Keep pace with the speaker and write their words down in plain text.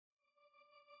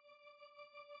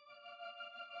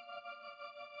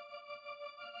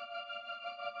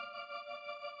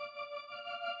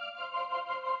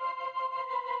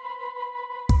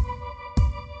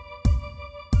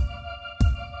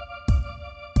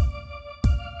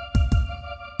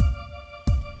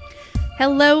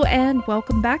Hello and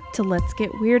welcome back to Let's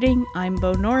Get Weirding. I'm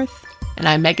Bo North. And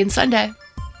I'm Megan Sunday.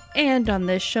 And on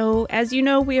this show, as you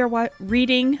know, we are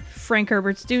reading Frank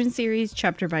Herbert's Dune series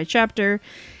chapter by chapter.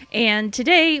 And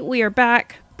today we are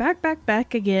back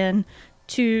again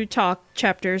to talk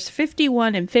chapters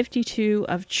 51 and 52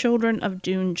 of Children of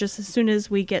Dune just as soon as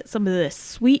we get some of this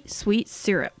sweet, sweet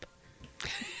syrup.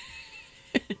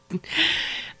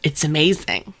 It's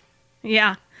amazing.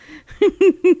 Yeah.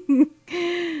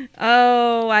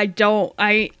 Oh,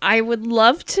 I would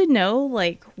love to know,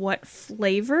 like, what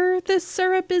flavor this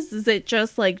syrup is. Is it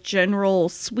just, like, general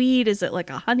sweet? Is it, like,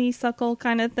 a honeysuckle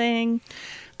kind of thing?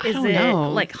 I don't know.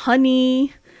 Like,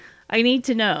 honey? I need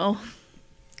to know.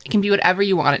 It can be whatever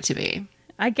you want it to be.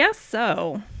 I guess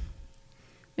so.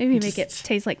 Maybe make it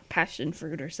taste like passion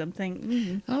fruit or something.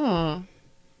 Mm. Oh.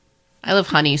 I love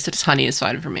honey, so just honey is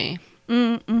fine for me.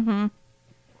 Mm-hmm.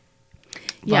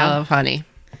 Yeah. Love honey.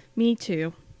 Me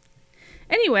too.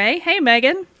 Anyway, hey,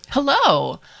 Megan.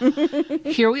 Hello.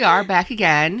 Here we are back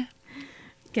again.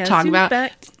 Guess talking who's about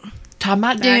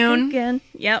back Dune. Again.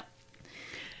 Yep.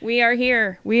 We are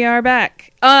here. We are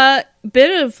back.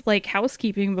 Bit of like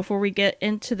housekeeping before we get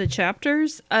into the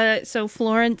chapters. So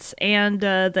Florence and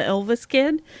the Elvis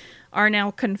kid are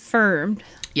now confirmed.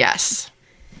 Yes.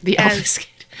 The Elvis kid.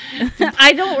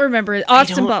 I don't remember.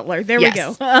 Austin Butler. There we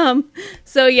go.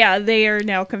 So yeah, they are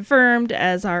now confirmed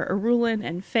as our Arulin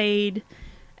and Fade.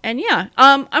 And yeah,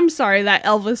 I'm sorry that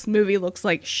Elvis movie looks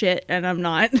like shit, and I'm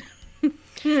not.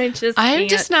 I'm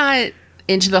just not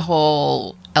into the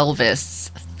whole Elvis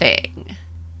thing.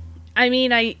 I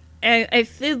mean,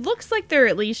 it looks like they're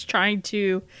at least trying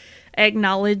to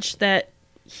acknowledge that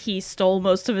he stole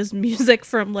most of his music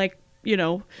from, like, you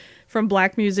know, from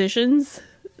black musicians.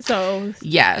 So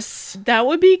yes, that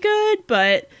would be good,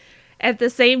 but at the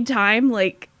same time,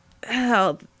 like,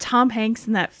 Tom Hanks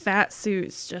in that fat suit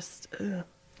is just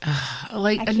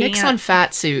like a nix on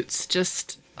fat suits.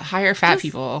 Just hire fat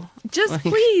people. Just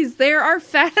please, there are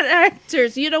fat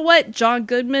actors. You know what? John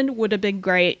Goodman would have been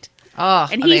great. Oh,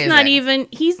 and amazing.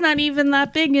 he's not even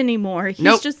that big anymore.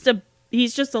 He's just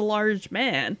a large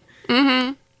man.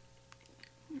 Mm-hmm.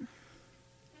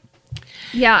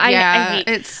 Yeah,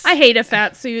 I hate a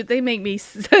fat suit. They make me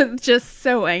just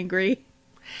so angry.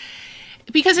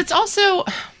 Because it's also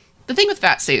the thing with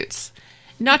fat suits,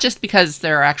 not just because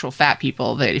there are actual fat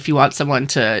people that if you want someone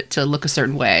to look a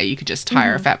certain way, you could just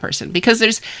hire a fat person. Because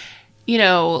there's, you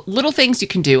know, little things you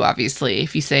can do, obviously.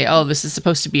 If you say, oh, this is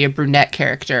supposed to be a brunette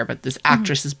character, but this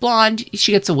actress is blonde,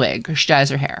 she gets a wig or she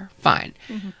dyes her hair. Fine.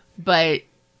 But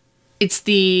it's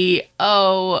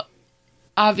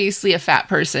obviously a fat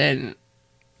person.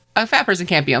 A fat person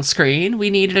can't be on screen. We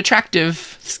need an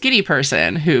attractive, skinny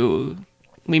person who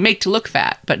we make to look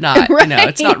fat, but not, right. You know,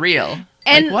 it's not real.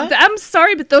 And like, what? I'm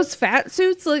sorry, but those fat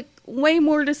suits look way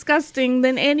more disgusting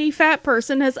than any fat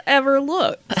person has ever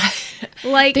looked.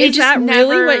 Like, is that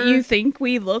really what you think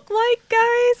we look like,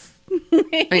 guys?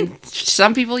 I mean,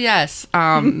 some people, yes.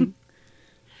 Every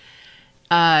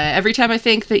time I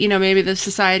think that, you know, maybe the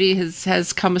society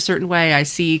has come a certain way, I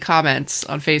see comments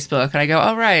on Facebook and I go,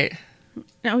 oh, right.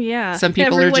 Oh, yeah. Some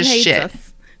people Everyone are just hates shit.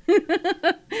 Us.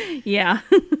 Yeah.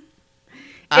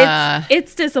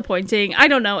 It's disappointing. I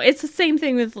don't know. It's the same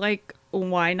thing with, like,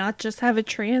 why not just have a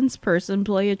trans person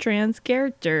play a trans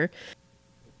character?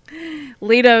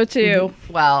 Leto, too.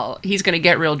 Well, he's going to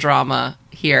get real drama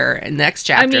here in the next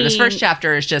chapter. I mean, this first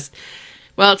chapter is just,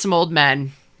 well, it's some old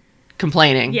men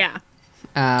complaining. Yeah.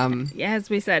 As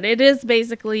we said, it is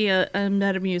basically a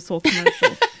Metamucil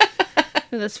commercial.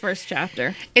 This first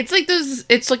chapter. It's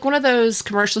like one of those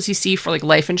commercials you see for like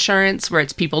life insurance where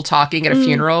it's people talking at a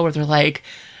funeral where they're like,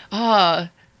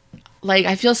 like,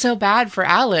 I feel so bad for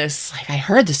Alice. Like, I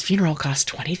heard this funeral cost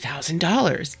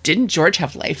 $20,000. Didn't George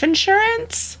have life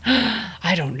insurance?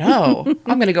 I don't know.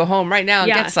 I'm going to go home right now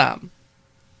and get some.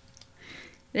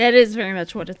 That is very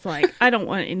much what it's like. I don't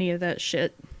want any of that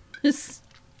shit. Just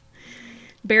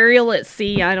burial at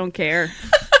sea. I don't care.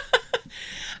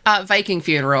 Viking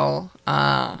funeral.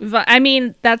 I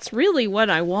mean, that's really what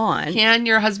I want. Can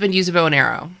your husband use a bow and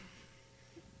arrow?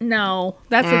 No,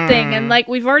 that's the thing. And like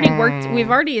we've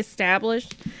already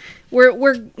established, we're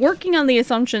working on the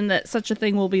assumption that such a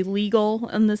thing will be legal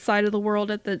on this side of the world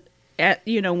at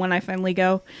you know, when I finally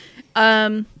go.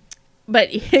 But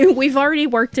we've already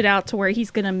worked it out to where he's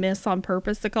gonna miss on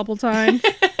purpose a couple times,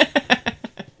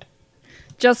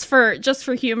 just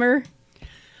for humor.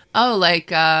 Oh,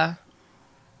 like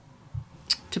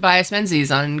Tobias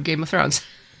Menzies on Game of Thrones.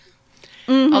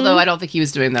 Although I don't think he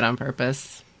was doing that on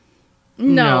purpose.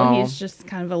 No, he's just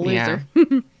kind of a loser.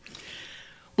 Yeah.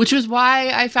 Which was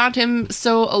why I found him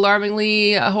so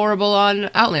alarmingly horrible on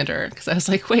Outlander. Because I was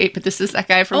like, wait, but this is that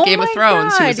guy from Game of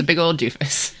Thrones who was a big old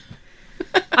doofus.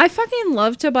 I fucking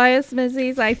love Tobias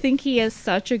Menzies. I think he is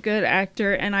such a good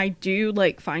actor, and I do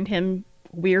find him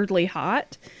weirdly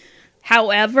hot.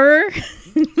 However,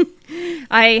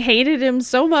 I hated him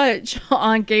so much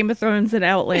on Game of Thrones and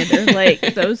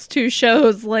Outlander. Those two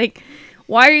shows,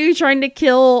 why are you trying to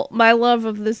kill my love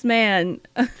of this man?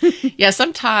 Yeah,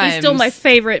 sometimes. He's still my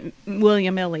favorite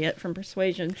William Elliott from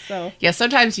Persuasion, so. Yeah,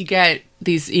 sometimes you get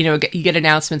these, you get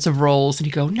announcements of roles and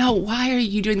you go, no, why are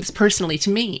you doing this personally to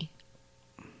me?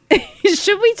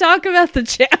 Should we talk about the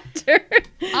chapter?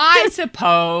 I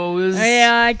suppose.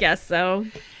 Yeah, I guess so.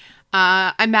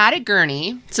 I'm mad at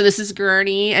Gurney. So this is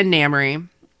Gurney and Namri.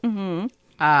 Mm-hmm.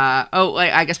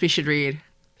 I guess we should read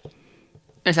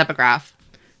this epigraph.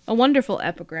 A wonderful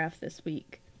epigraph this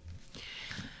week.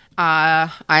 I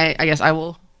guess I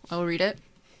will read it.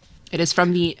 It is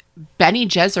from the Bene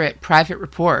Gesserit Private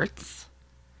Reports,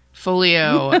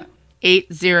 folio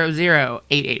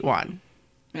 800881.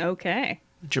 Okay.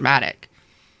 Dramatic.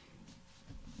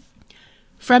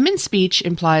 Fremen's speech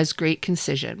implies great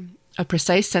concision, a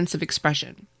precise sense of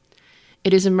expression.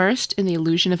 It is immersed in the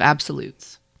illusion of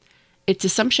absolutes. Its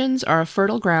assumptions are a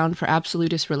fertile ground for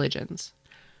absolutist religions.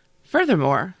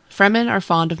 Furthermore, Fremen are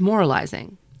fond of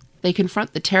moralizing. They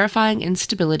confront the terrifying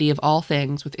instability of all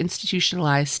things with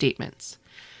institutionalized statements.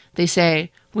 They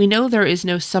say, "We know there is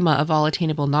no summa of all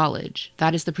attainable knowledge.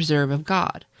 That is the preserve of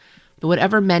God. But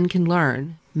whatever men can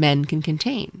learn, men can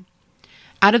contain."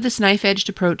 Out of this knife-edged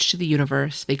approach to the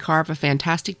universe, they carve a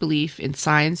fantastic belief in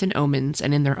signs and omens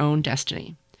and in their own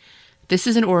destiny. This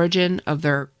is an origin of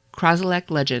their Krasilek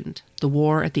legend, the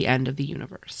war at the end of the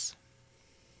universe.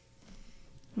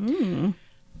 Yeah,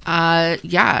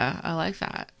 I like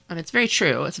that. And it's very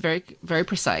true. It's very, very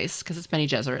precise because it's Bene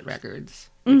Gesserit records.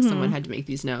 Someone had to make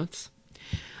these notes.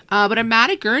 But I'm mad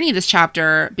at Gurney this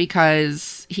chapter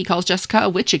because he calls Jessica a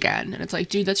witch again. And it's like,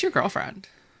 dude, that's your girlfriend.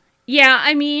 Yeah,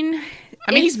 I mean,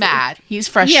 he's mad. He's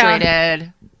frustrated. Yeah.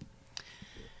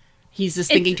 He's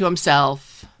just thinking to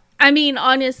himself. I mean,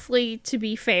 honestly, to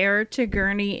be fair to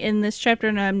Gurney in this chapter,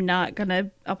 and I'm not going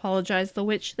to apologize for the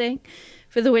witch thing,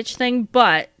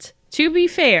 but to be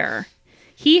fair,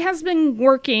 he has been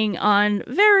working on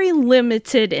very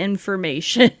limited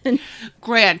information.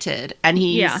 Granted. And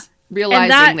he's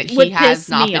realizing that he has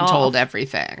not been told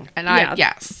everything. And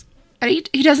yes. And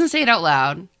he doesn't say it out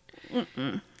loud.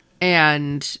 Mm-mm.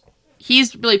 And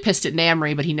he's really pissed at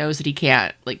Namri, but he knows that he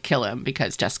can't kill him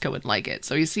because Jessica wouldn't like it.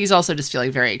 So he's also just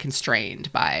feeling very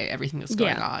constrained by everything that's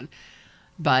going on.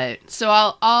 But so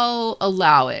I'll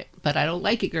allow it, but I don't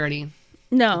like it, Gurney.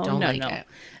 No,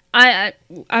 it.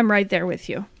 I'm right there with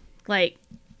you.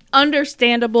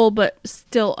 Understandable, but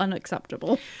still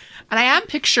unacceptable. And I am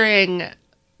picturing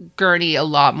Gurney a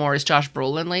lot more as Josh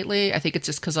Brolin lately. I think it's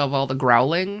just because of all the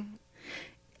growling.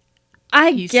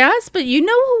 I guess, but you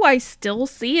know who I still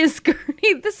see as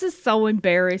Gurney? This is so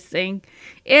embarrassing.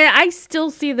 I still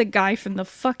see the guy from the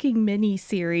fucking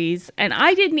mini-series, and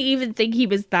I didn't even think he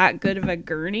was that good of a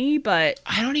Gurney, but...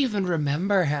 I don't even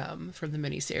remember him from the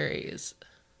mini-series.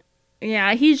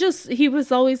 Yeah, he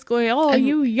was always going,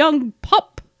 you young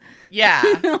pup. Yeah.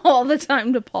 All the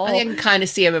time to Paul. I can kind of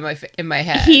see him in my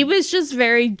head. He was just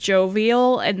very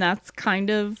jovial, and that's kind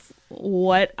of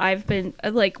what I've been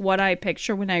what I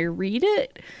picture when I read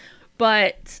it.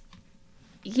 But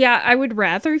yeah, I would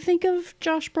rather think of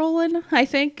Josh Brolin, I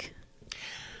think.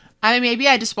 I mean, maybe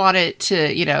I just want it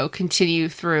to, continue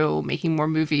through making more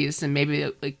movies and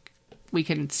maybe we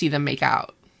can see them make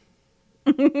out.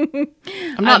 I'm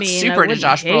not super into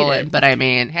Josh Brolin, but I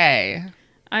mean, hey.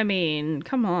 I mean,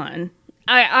 come on.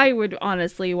 I would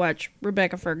honestly watch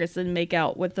Rebecca Ferguson make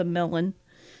out with the melon.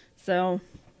 So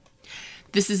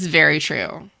this is very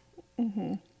true.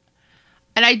 Mm-hmm.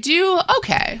 And I'm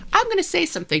going to say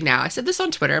something now. I said this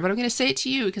on Twitter, but I'm going to say it to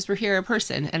you because we're here in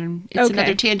person and it's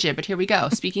another tangent, but here we go.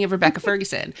 Speaking of Rebecca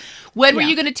Ferguson, when were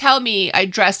you going to tell me I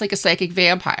dressed like a psychic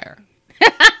vampire?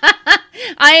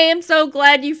 I am so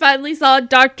glad you finally saw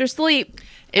Dr. Sleep.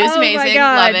 It was amazing.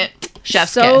 Love it.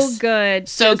 Chef's kiss. Good.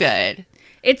 So good.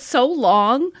 It's so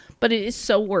long, but it is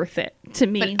so worth it to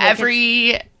me. But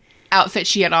every outfit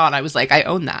she had on, I was like, I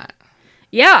own that.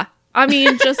 Yeah. I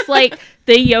mean, just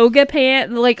the yoga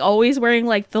pant, always wearing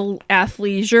the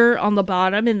athleisure on the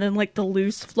bottom and then the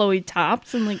loose flowy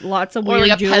tops and lots of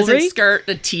weird jewelry. Or a peasant skirt,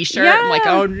 the t-shirt. Yeah. I'm like,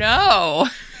 oh no.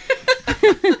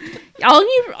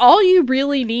 All you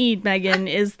really need, Megan,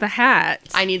 is the hat.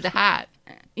 I need the hat.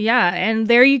 Yeah, and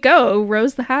there you go,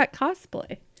 Rose the Hat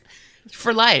cosplay.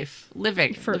 For life.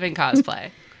 Living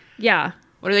cosplay. Yeah.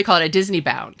 What do they call it? A Disney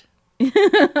bound.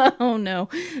 Oh no.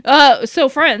 So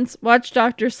friends, watch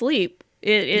Doctor Sleep.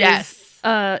 It is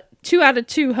Yes. 2 out of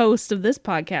 2 hosts of this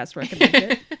podcast recommend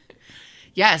it.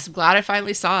 Yes, I'm glad I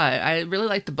finally saw it. I really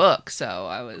liked the book, so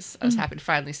I was happy to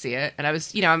finally see it. And I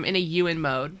was, I'm in a Ewan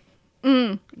mode.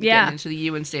 Yeah. Getting into the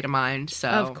Ewan state of mind. So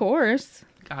Of course.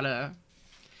 gotta.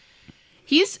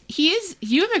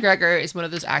 Ewan McGregor is one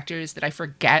of those actors that I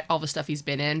forget all the stuff he's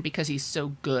been in because he's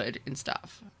so good in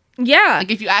stuff. Yeah.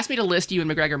 Like if you asked me to list Ewan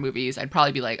McGregor movies, I'd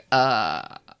probably be like,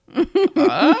 But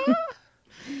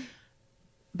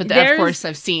of course,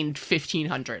 I've seen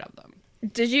 1,500 of them.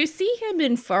 Did you see him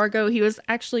in Fargo? He was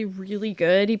actually really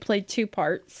good. He played 2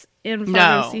 parts in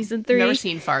Fargo season 3. Never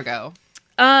seen Fargo.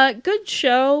 Good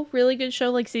show, really good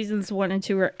show. Like seasons 1 and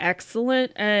 2 are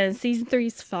excellent, and season 3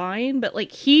 is fine. But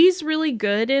like he's really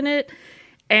good in it,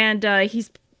 and he's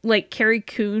like Carrie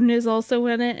Coon is also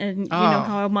in it, and you know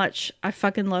how much I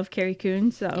fucking love Carrie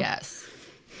Coon. So yes,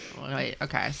 wait,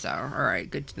 okay, so all right,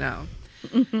 good to know.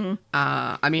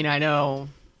 I mean, I know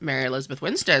Mary Elizabeth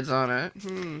Winstead's on it.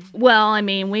 Well, I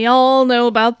mean, we all know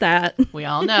about that. We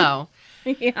all know.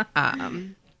 Yeah.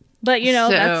 But you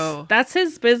know, that's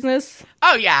his business.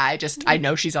 Oh yeah, I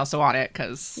know she's also on it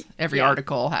because every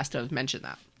article has to mention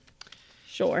that.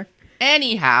 Sure.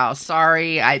 Anyhow,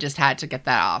 sorry, I just had to get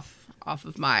that off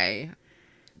of my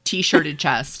t-shirted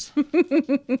chest.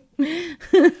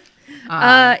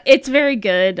 It's very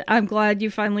good. I'm glad you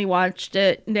finally watched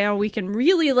it. Now we can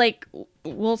really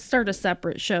we'll start a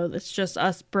separate show that's just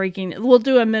us breaking. We'll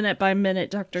do a minute by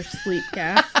minute Dr. Sleep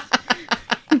cast.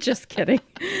 Just kidding.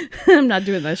 I'm not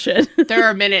doing that shit. There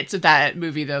are minutes of that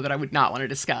movie though that I would not want to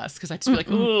discuss because I'd just be like,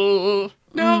 "Oh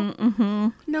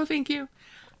no, no, thank you."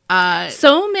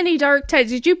 So many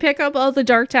Did you pick up all the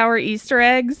Dark Tower Easter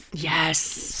eggs? Yes.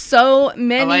 So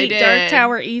many did. Dark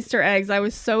Tower Easter eggs. I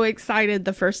was so excited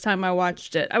the first time I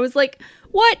watched it. I was like,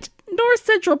 what? North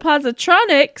Central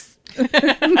Positronics?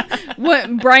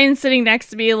 What? Brian's sitting next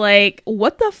to me like,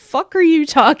 what the fuck are you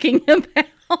talking about?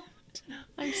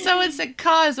 Like, so-and-so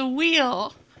car is a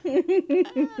wheel.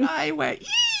 I went,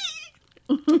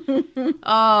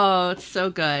 oh, it's so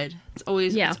good. It's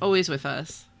always with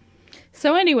us.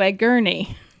 So anyway,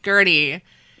 Gurney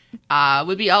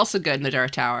would be also good in the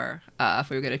Dark Tower if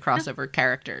we were going to cross over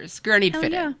characters. Gurney'd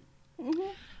fit in.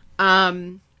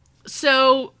 Mm-hmm.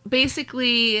 So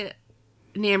basically,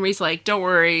 Namri's like, "Don't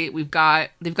worry, they've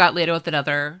got Leto at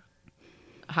another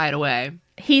hideaway.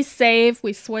 He's safe,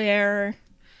 we swear."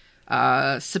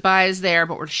 Sabai is there,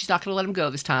 but she's not going to let him go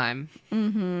this time.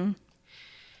 Mm-hmm.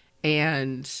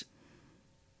 And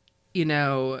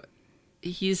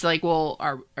he's like, well,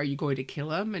 are you going to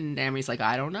kill him? And Namri's like,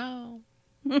 I don't know.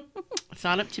 It's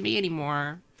not up to me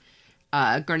anymore.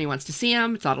 Gurney wants to see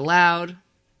him. It's not allowed.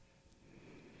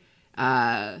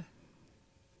 And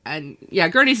yeah,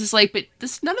 Gurney's just like, but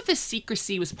none of this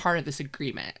secrecy was part of this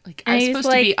agreement. Like, I'm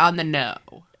supposed to be on the know.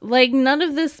 Like, none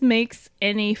of this makes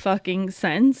any fucking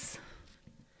sense.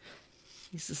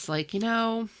 He's just like,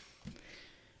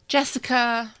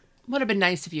 Jessica, would have been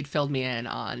nice if you'd filled me in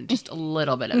on just a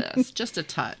little bit of this. Just a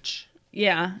touch.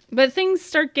 Yeah, but things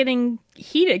start getting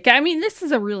heated. I mean, this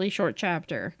is a really short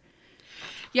chapter.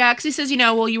 Yeah, because he says,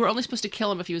 well, you were only supposed to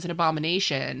kill him if he was an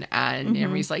abomination. And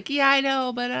Emery's like, yeah, I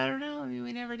know, but I don't know. I mean,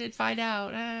 we never did find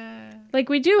out. Like,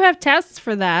 we do have tests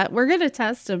for that. We're going to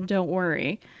test him, don't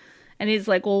worry. And he's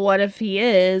like, well, what if he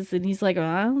is? And he's like,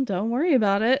 well, don't worry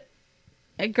about it.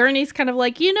 And Gurney's kind of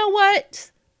like, you know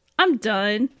what? I'm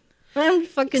done. I'm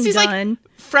fucking done. Like,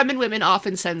 Fremen women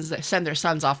often send their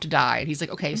sons off to die. And he's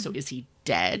like, okay, so is he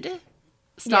dead?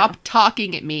 Stop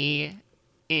talking at me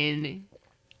in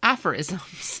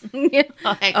aphorisms. Yeah.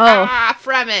 Like,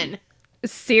 Fremen.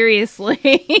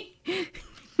 Seriously.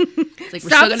 It's like,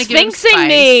 stop sphinxing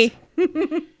me.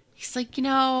 He's like,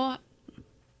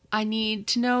 I need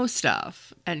to know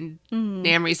stuff. And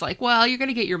Namri's like, well, you're going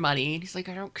to get your money. And he's like,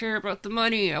 I don't care about the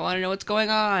money. I want to know what's going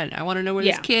on. I want to know where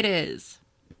this kid is.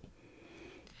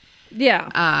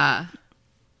 Yeah.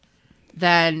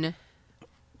 Then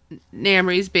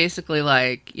Namri's basically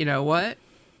like, you know what?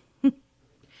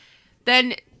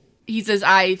 Then he says,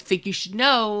 I think you should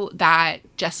know that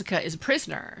Jessica is a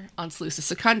prisoner on Seleucus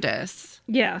Secundus.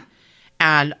 Yeah.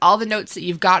 And all the notes that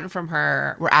you've gotten from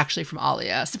her were actually from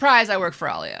Alia. Surprise, I work for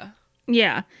Alia.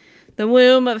 Yeah. The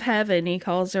womb of heaven, he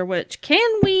calls her, which can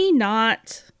we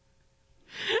not?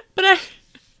 But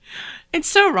it's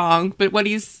so wrong. But what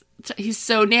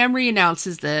so Namri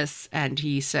announces this and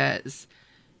he says,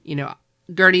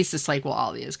 Gurney's just like, well,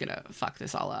 Alia's going to fuck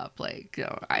this all up. Like,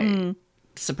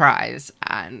 surprise.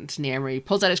 And Namri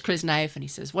pulls out his quiz knife and he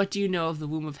says, what do you know of the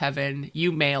womb of heaven,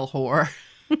 you male whore?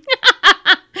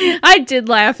 I did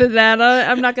laugh at that.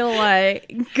 I'm not gonna lie.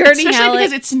 Gurney Especially Halleck,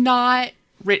 because it's not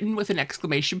written with an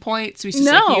exclamation point, so he's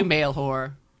just No. like, you male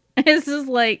whore. it's just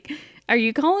like, are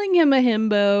you calling him a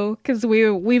himbo? Because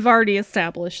we've already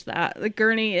established that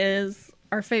Gurney is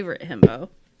our favorite himbo.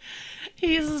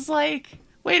 He's just like,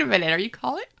 wait a minute, are you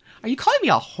calling me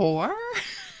a whore?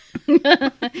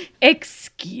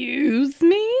 Excuse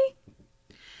me?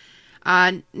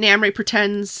 Namri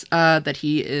pretends that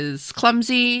he is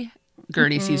clumsy.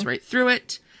 Gurney sees right through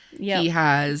it. Yep. He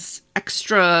has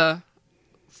extra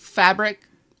fabric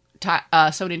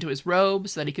sewn into his robe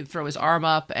so that he can throw his arm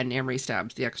up, and Namri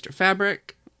stabs the extra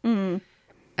fabric.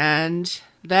 And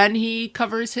then he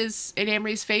covers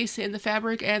Namri's face in the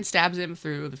fabric and stabs him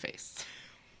through the face.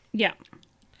 Yeah.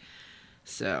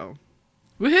 So,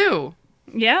 woohoo!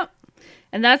 Yep.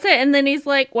 And that's it. And then he's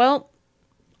like, well,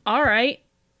 all right.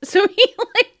 So he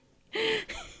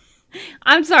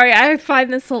I'm sorry, I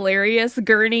find this hilarious.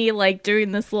 Gurney,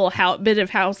 doing this little bit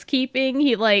of housekeeping.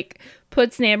 He,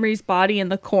 puts Namri's body in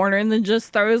the corner and then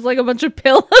just throws, a bunch of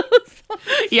pillows.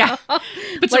 Yeah.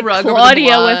 Puts like a rug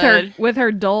Claudia over the blood. with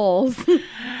her dolls.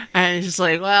 And he's just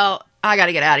like, well, I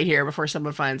gotta get out of here before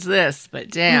someone finds this, but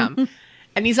damn.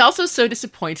 And he's also so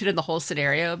disappointed in the whole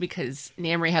scenario because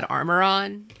Namri had armor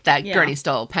on that Gurney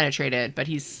still penetrated, but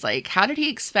he's like, how did he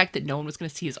expect that no one was going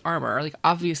to see his armor?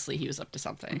 Obviously he was up to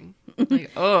something.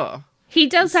 Oh. He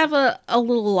does have a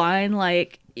little line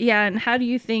yeah, and how do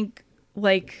you think,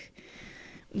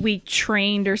 we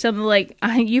trained or something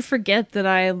you forget that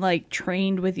I am,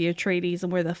 trained with the Atreides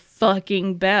and we're the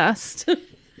fucking best.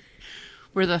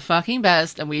 We're the fucking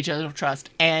best and we just don't trust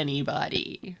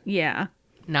anybody. Yeah.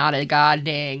 Not a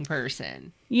goddamn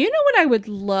person. You know what I would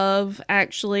love,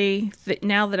 actually,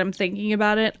 now that I'm thinking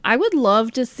about it? I would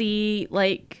love to see,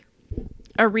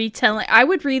 a retelling. I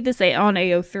would read this on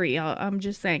AO3, I'm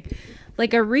just saying.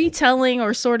 A retelling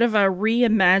or sort of a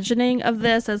reimagining of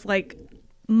this as,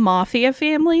 mafia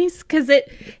families. Because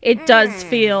it does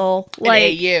feel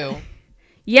like... AU.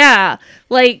 Yeah,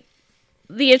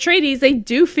 the Atreides, they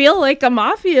do feel like a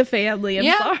mafia family.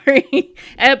 I'm sorry.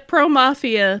 At Pro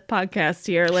Mafia podcast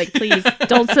here, please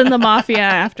don't send the mafia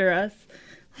after us.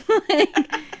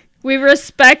 We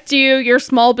respect you. You're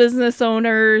small business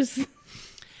owners.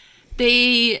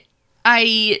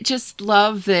 I just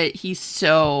love that he's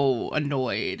so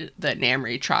annoyed that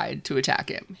Namri tried to attack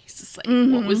him. He's just like,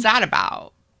 what was that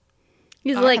about?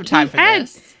 He's I don't have time for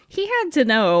this. He had to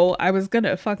know I was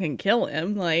gonna fucking kill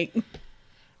him.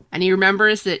 And he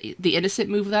remembers that the innocent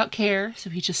move without care, so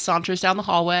he just saunters down the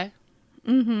hallway.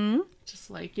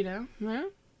 Just yeah.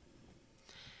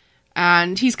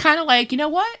 And he's kind of like, you know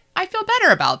what? I feel better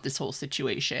about this whole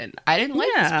situation. I didn't like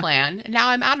this plan, and now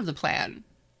I'm out of the plan.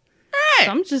 All right.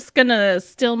 So I'm just gonna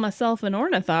steal myself an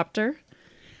ornithopter.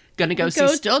 Gonna go see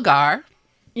Stilgar.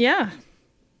 Yeah.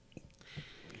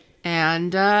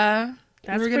 And that's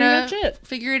we're pretty gonna much it.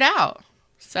 figure it out.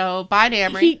 So, bye,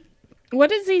 Namri. What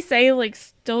does he say?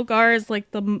 Stilgar is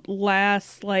the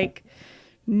last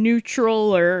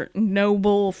neutral or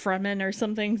noble Fremen or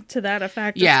something to that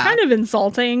effect. Yeah. It's kind of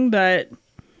insulting, but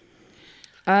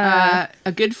a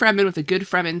good Fremen with a good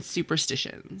Fremen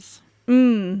superstitions.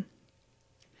 Yeah.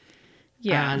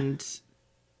 And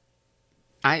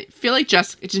I feel like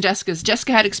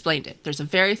Jessica had explained it. There's a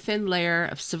very thin layer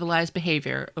of civilized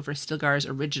behavior over Stilgar's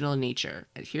original nature.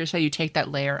 And here's how you take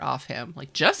that layer off him.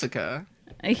 Jessica.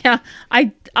 Yeah,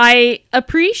 I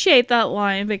appreciate that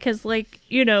line because,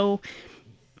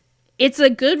 it's a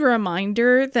good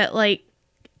reminder that,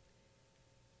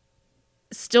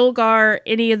 Stilgar,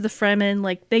 any of the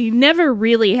Fremen, they never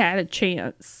really had a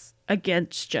chance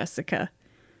against Jessica.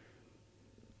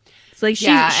 It's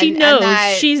she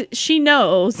knows. She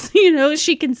knows.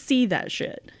 She can see that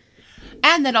shit.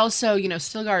 And that also,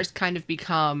 Stilgar's kind of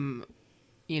become,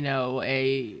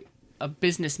 a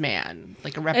businessman,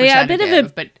 a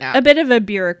representative, a bit of a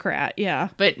bureaucrat, yeah.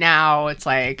 But now it's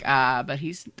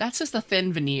that's just a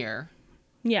thin veneer.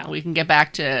 Yeah. We can get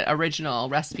back to original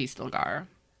recipe Stilgar.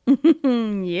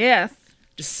 Yes.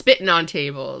 Just spitting on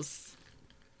tables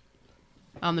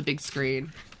on the big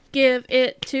screen. Give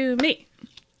it to me.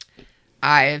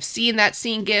 I've seen that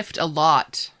scene gift a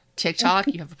lot. TikTok,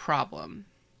 you have a problem.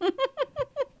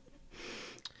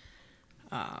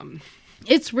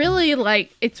 It's really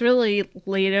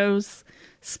Leto's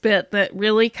spit that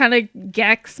really kind of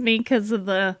gacks me because of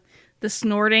the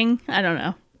snorting. I don't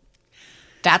know.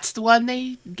 That's the one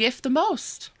they gift the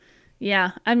most.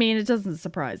 Yeah, I mean, it doesn't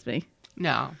surprise me.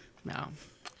 No.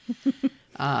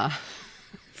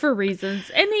 For reasons.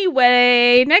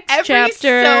 Anyway, next Every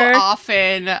chapter. so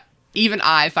often, even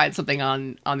I find something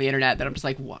on the internet that I'm just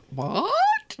like, what?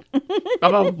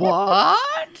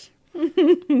 What?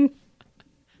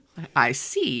 I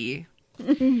see.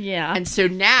 Yeah. And so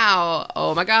now,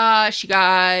 oh my gosh, you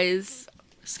guys,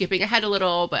 skipping ahead a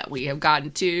little, but we have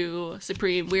gotten to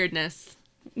Supreme Weirdness.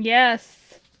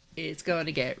 Yes. It's going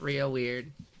to get real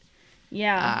weird.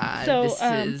 Yeah.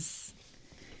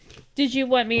 Did you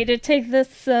want me to take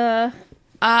this? Yeah,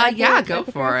 go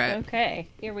for it. Okay,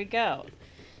 here we go.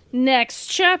 Next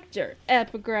chapter,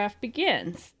 epigraph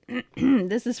begins.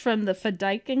 This is from the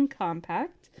Fedaykin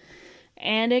Compact,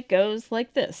 and it goes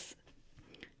like this.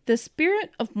 The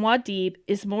spirit of Muad'Dib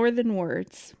is more than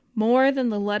words, more than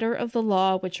the letter of the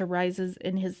law which arises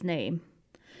in his name.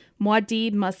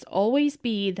 Muad'Dib must always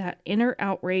be that inner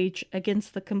outrage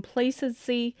against the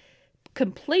complacently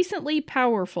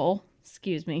powerful,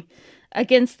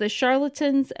 against the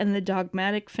charlatans and the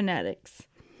dogmatic fanatics.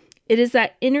 It is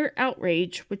that inner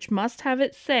outrage which must have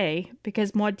its say,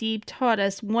 because Muad'Dib taught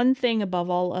us one thing above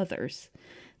all others,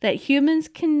 that humans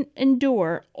can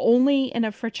endure only in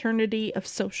a fraternity of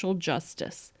social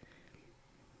justice.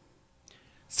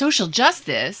 Social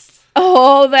justice?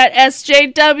 Oh, that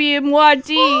SJW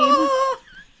Muad'Dib.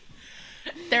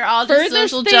 They're all just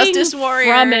social justice warriors.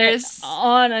 From it,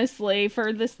 honestly,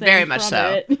 furthest thing very much from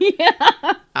so. It. Yeah.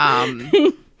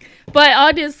 But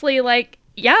honestly, like,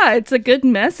 yeah, it's a good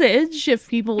message if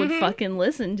people would fucking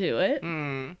listen to it.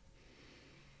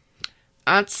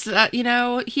 That's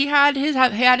he had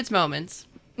his moments.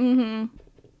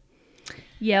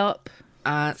 Yep.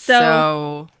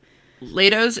 So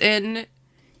Leto's in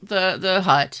the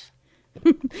hut.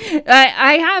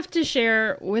 I have to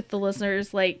share with the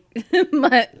listeners, like,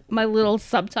 my little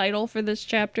subtitle for this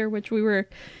chapter, which we were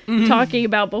talking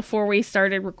about before we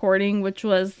started recording, which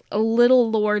was "A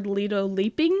Little Lord Leto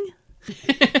Leaping."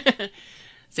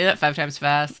 Say that 5 times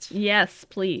fast. Yes,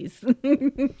 please.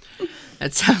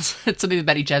 It's something that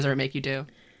Betty Jezer would make you do.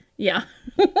 Yeah.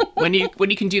 when you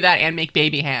can do that and make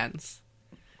baby hands,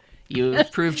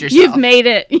 you've proved yourself. You've made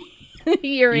it.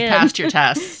 You've passed your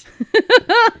tests.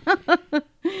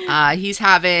 He's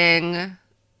having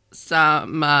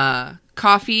some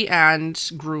coffee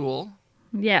and gruel.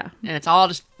 Yeah. And it's all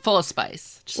just full of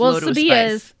spice. Just well, loaded with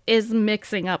Sabia spice. is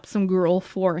mixing up some gruel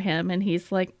for him, and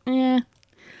he's like, Yes.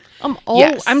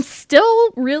 I'm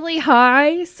still really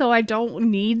high, so I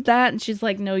don't need that. And she's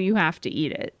like, no, you have to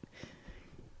eat it.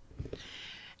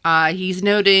 He's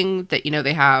noting that,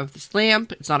 they have this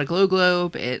lamp. It's not a glow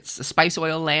globe. It's a spice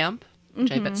oil lamp,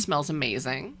 which I bet smells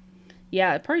amazing.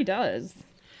 Yeah, it probably does.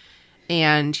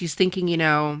 And he's thinking,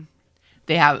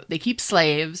 they keep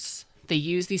slaves. They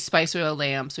use these spice oil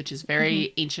lamps, which is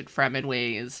very ancient Fremen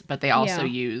ways, but they also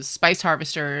use spice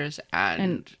harvesters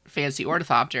and fancy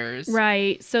ornithopters.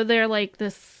 Right. So they're like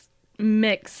this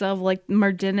mix of like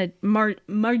Mardinity.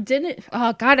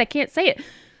 Oh God, I can't say it.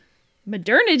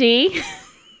 Modernity.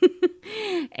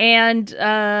 And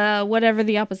whatever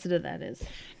the opposite of that is.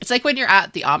 It's like when you're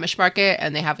at the Amish market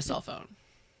and they have a cell phone.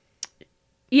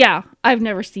 Yeah, I've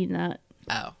never seen that.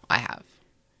 Oh, I have.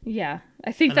 Yeah,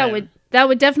 I think that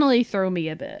would definitely throw me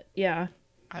a bit. Yeah.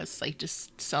 I was like,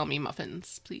 just sell me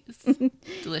muffins, please.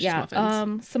 Delicious yeah,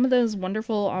 muffins. Some of those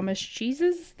wonderful Amish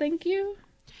cheeses, thank you.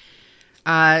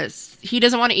 He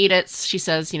doesn't want to eat it. She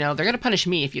says, they're going to punish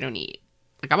me if you don't eat.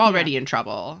 Like, I'm already in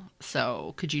trouble,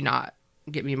 so could you not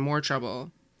get me in more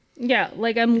trouble? Yeah,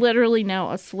 like I'm literally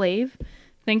now a slave,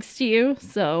 thanks to you,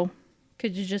 so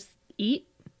could you just eat?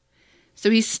 So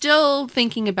he's still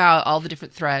thinking about all the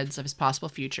different threads of his possible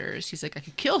futures. He's like, I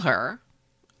could kill her,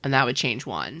 and that would change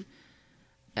one.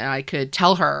 And I could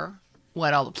tell her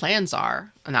what all the plans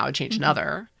are, and that would change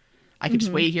another. I could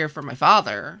just wait here for my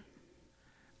father.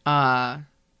 And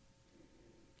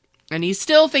he's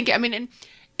still thinking, and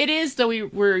it is, though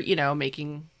we're,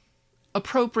 making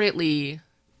appropriately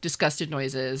disgusted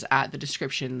noises at the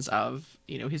descriptions of,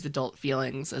 his adult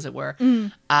feelings, as it were.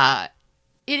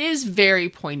 It is very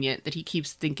poignant that he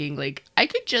keeps thinking, like, I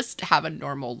could just have a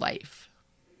normal life.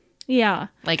 Yeah.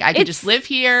 Like, I could just live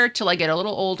here till I get a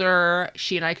little older.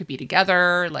 She and I could be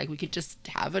together. Like, we could just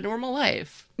have a normal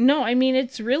life. No,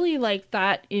 it's really like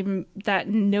that that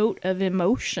note of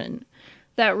emotion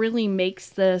that really makes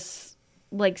this,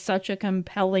 like, such a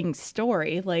compelling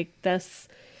story. Like, this,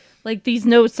 like, these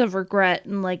notes of regret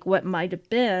and, like, what might have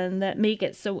been that make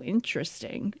it so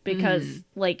interesting. Because,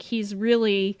 like, he's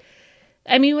really...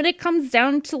 when it comes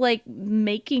down to, like,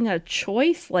 making a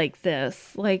choice like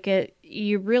this, like,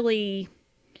 he really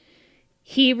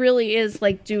is,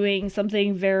 like, doing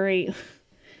something very,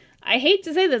 I hate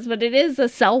to say this, but it is a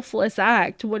selfless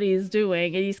act, what he's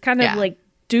doing, and he's kind of, like,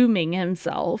 dooming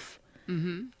himself.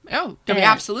 Oh, he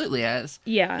absolutely is.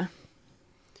 Yeah.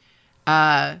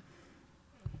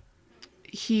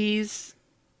 he's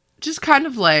just kind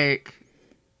of like,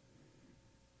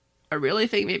 I really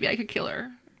think maybe I could kill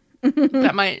her.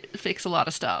 That might fix a lot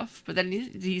of stuff. But then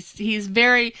he's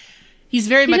very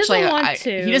much like,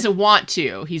 he doesn't want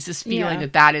to. He's just feeling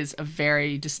that is a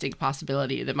very distinct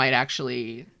possibility that might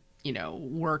actually,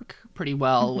 work pretty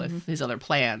well with his other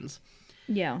plans.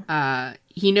 Yeah.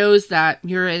 He knows that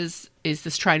Murez is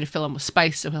just trying to fill him with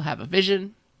spice so he'll have a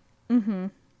vision. Mm-hmm.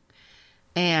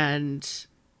 And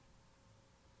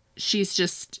she's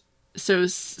just, so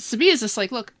Sabia's just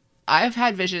like, look, I've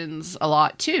had visions a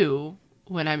lot too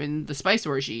when I'm in the spice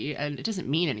orgy, and it doesn't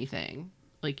mean anything.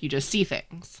 Like, you just see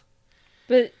things.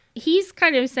 But he's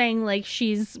kind of saying, like,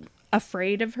 she's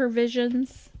afraid of her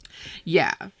visions.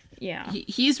 Yeah. Yeah.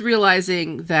 He's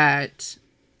realizing that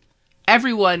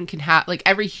everyone can have, like,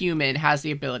 every human has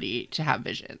the ability to have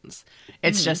visions.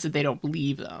 It's just that they don't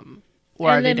believe them.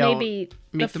 Or and they then don't maybe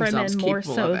make the themselves Fremen more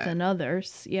capable so of it. than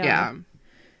others. Yeah. Yeah.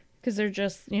 Because they're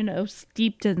just,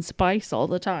 steeped in spice all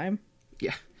the time.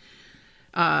 Yeah.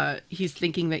 He's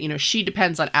thinking that, she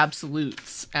depends on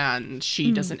absolutes and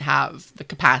she doesn't have the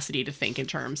capacity to think in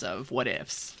terms of what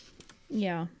ifs.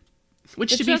 Yeah.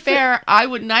 Which, to be fair, I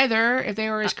wouldn't either if they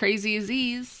were as crazy as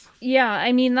these. Yeah,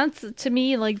 I mean, to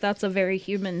me, like, that's a very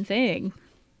human thing.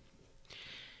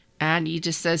 And he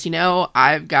just says,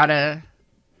 I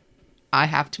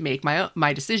have to make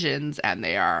my decisions, and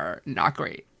they are not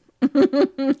great.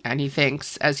 And he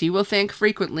thinks, as he will think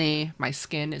frequently, my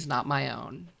skin is not my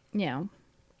own. Yeah.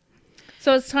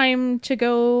 So it's time to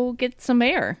go get some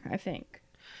air, I think.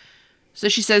 So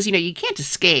she says, you can't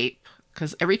escape,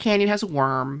 because every canyon has a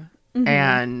worm,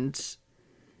 and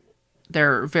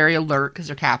they're very alert because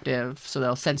they're captive, so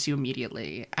they'll sense you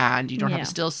immediately, and you don't have a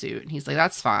still suit. And he's like,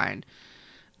 that's fine.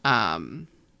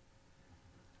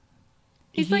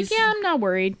 He's like, yeah, I'm not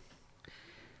worried.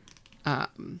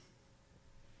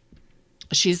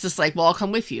 She's just like, well, I'll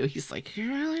come with you. He's like, you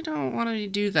really don't want to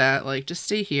do that. Like, just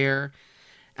stay here.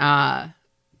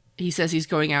 He says he's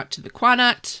going out to the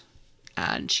Quanat,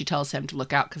 and she tells him to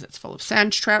look out because it's full of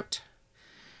sand trout.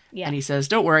 Yeah. And he says,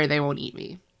 don't worry, they won't eat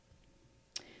me.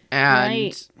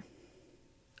 And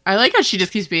I like how she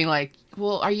just keeps being like,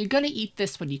 well, are you going to eat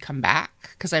this when you come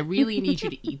back? Because I really need you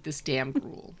to eat this damn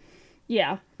gruel.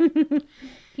 Yeah.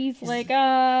 He's like,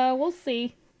 we'll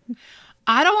see.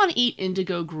 I don't want to eat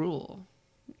indigo gruel.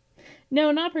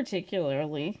 No, not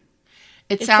particularly.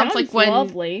 It sounds like when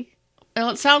lovely. Well,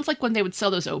 it sounds like when they would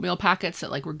sell those oatmeal packets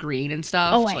that like were green and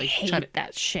stuff. Oh, to, like, I hate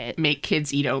that shit. Make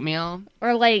kids eat oatmeal.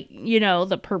 Or like,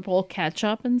 the purple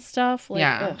ketchup and stuff. Like,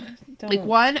 yeah. Like,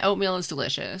 one, oatmeal is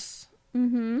delicious.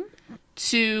 Mm-hmm.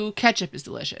 2, ketchup is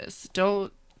delicious.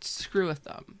 Don't screw with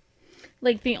them.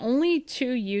 Like, the only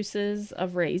 2 uses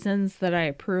of raisins that I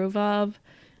approve of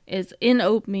is in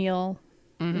oatmeal.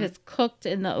 If it's cooked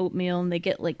in the oatmeal and they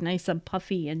get like nice and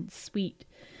puffy and sweet.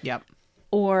 Yep.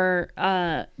 Or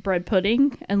bread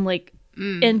pudding and like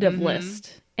end of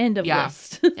list. End of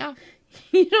list. Yeah.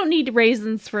 You don't need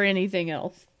raisins for anything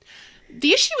else.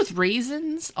 The issue with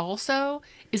raisins also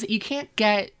is that you can't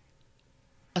get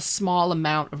a small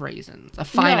amount of raisins, a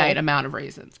finite amount of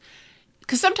raisins.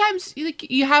 Because sometimes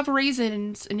you have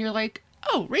raisins and you're like,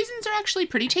 oh, raisins are actually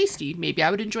pretty tasty. Maybe I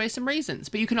would enjoy some raisins.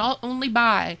 But you can only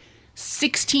buy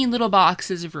 16 little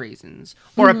boxes of raisins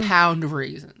or a pound of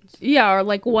raisins. Yeah, or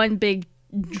like one big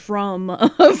drum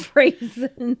of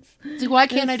raisins. It's like, why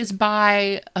can't I just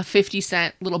buy a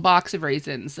 50-cent little box of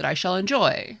raisins that I shall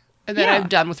enjoy? And then I'm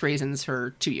done with raisins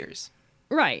for 2 years.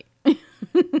 Right.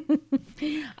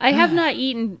 I have not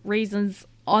eaten raisins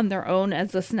on their own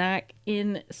as a snack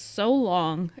in so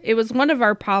long. It was one of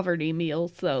our poverty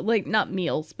meals, though. Like, not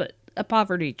meals, but a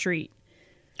poverty treat.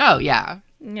 Oh, yeah.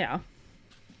 Yeah.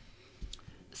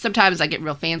 Sometimes I get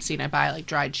real fancy and I buy like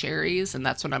dried cherries, and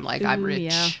that's when I'm like, I'm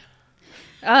rich.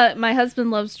 Yeah. My husband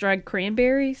loves dried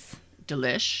cranberries.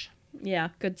 Delish. Yeah,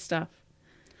 good stuff.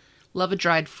 Love a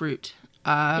dried fruit.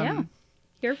 Yeah,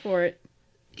 here for it.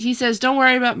 He says, don't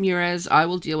worry about Murez. I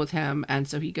will deal with him. And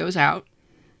so he goes out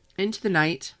into the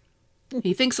night.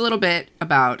 He thinks a little bit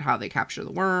about how they capture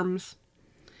the worms.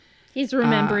 He's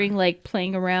remembering like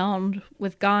playing around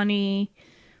with Ghani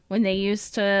when they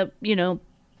used to,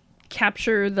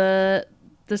 capture the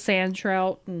sand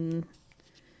trout and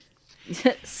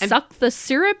suck the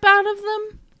syrup out of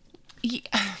them.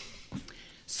 Yeah.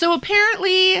 So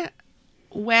apparently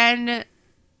when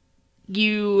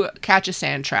you catch a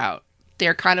sand trout,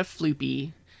 they're kind of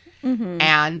floopy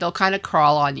and they'll kind of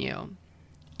crawl on you.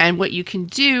 And what you can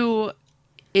do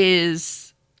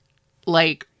is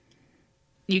like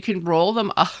you can roll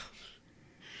them up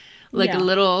like a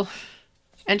little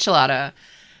enchilada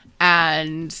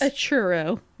And A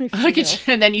churro. if you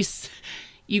will. and then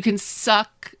you can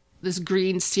suck this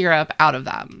green syrup out of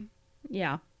them.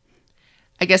 Yeah.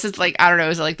 I guess it's like, I don't know,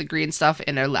 is it like the green stuff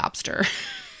in a lobster?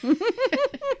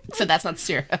 So that's not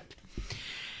syrup.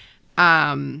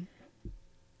 And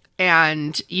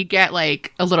you get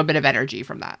like a little bit of energy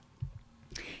from that.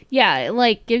 Yeah, it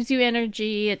like gives you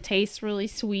energy. It tastes really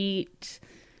sweet.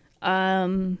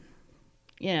 You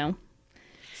know,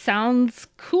 sounds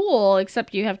cool,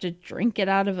 except you have to drink it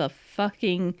out of a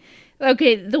fucking...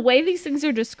 Okay, the way these things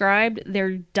are described,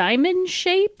 they're diamond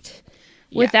shaped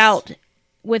without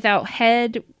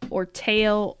head or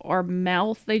tail or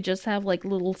mouth. They just have like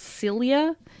little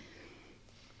cilia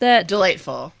that,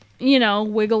 Delightful. you know,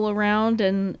 wiggle around,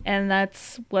 and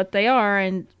that's what they are.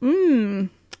 And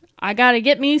I gotta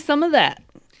get me some of that.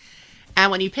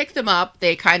 And when you pick them up,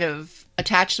 they kind of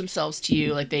attach themselves to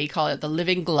you, like they call it the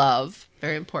living glove.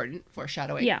 Very important,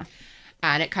 foreshadowing. Yeah.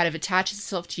 And it kind of attaches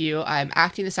itself to you. I'm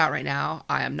acting this out right now.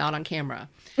 I am not on camera.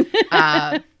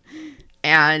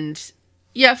 And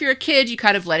yeah, if you're a kid, you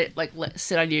kind of let it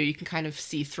sit on you. You can kind of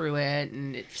see through it,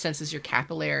 and it senses your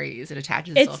capillaries. It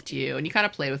attaches itself to you, and you kind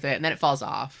of play with it, and then it falls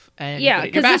off. And Yeah,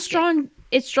 because because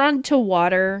it's drawn to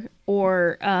water,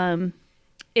 or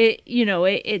it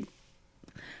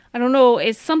I don't know,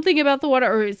 it's something about the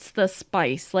water, or it's the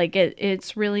spice. Like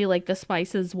it's really like the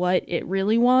spice is what it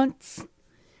really wants.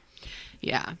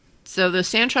 Yeah. So the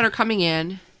sand trout are coming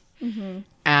in,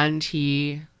 and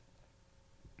he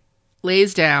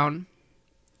lays down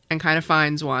and kind of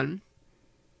finds one.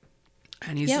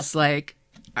 And he's just like,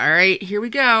 all right, here we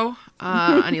go.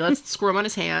 And he lets it squirm on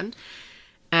his hand.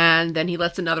 And then he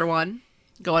lets another one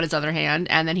go on his other hand.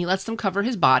 And then he lets them cover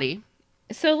his body.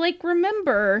 So, like,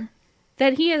 remember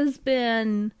that he has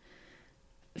been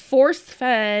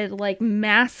force-fed, like,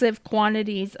 massive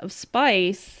quantities of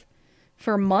spice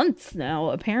for months now,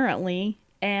 apparently.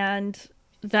 And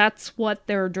that's what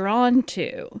they're drawn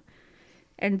to.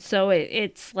 And so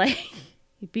it's like,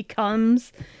 it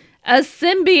becomes a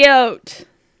symbiote.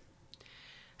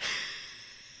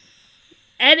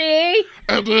 Eddie!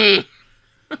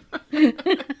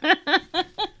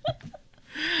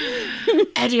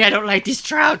 Eddie, I don't like this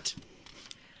trout.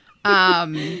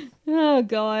 Oh,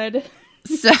 God.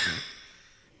 So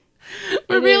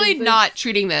we're really not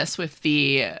treating this with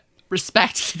the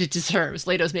respect that it deserves.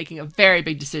 Leto's making a very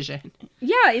big decision.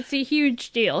 Yeah, it's a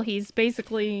huge deal. He's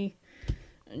basically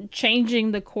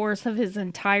changing the course of his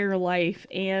entire life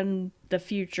and the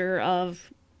future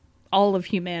of all of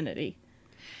humanity.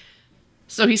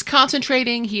 So he's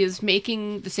concentrating. He is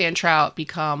making the sand trout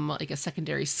become like a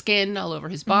secondary skin all over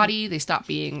his body. They stop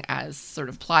being as sort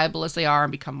of pliable as they are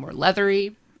and become more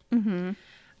leathery.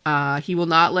 He will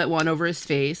not let one over his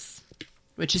face,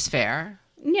 which is fair.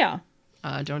 Yeah.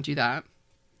 Don't do that.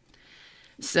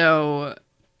 So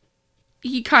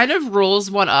he kind of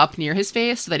rolls one up near his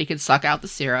face so that he can suck out the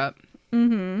syrup.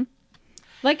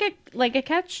 Like a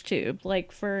catch tube,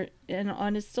 like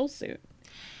on his still suit.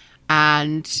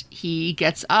 And he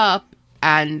gets up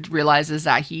and realizes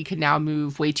that he can now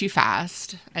move way too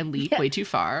fast and leap way too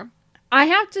far. I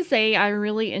have to say, I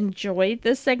really enjoyed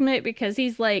this segment because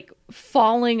he's like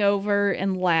falling over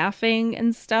and laughing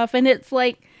and stuff. And it's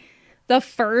like the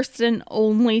first and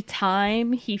only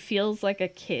time he feels like a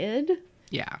kid.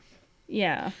 Yeah.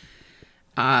 Yeah.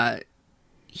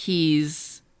 He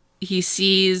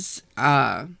sees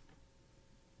a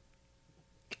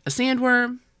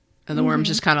sandworm, and the worm's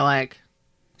just kind of like,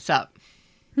 sup?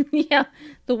 Yeah.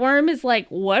 The worm is like,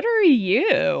 what are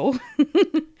you?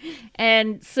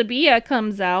 And Sabia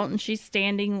comes out, and she's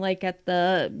standing like at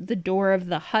the door of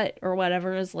the hut or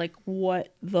whatever, is like,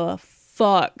 what the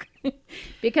fuck?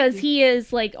 Because he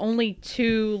is like only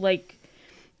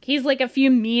he's like a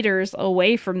few meters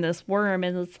away from this worm,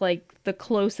 and it's like the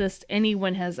closest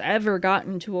anyone has ever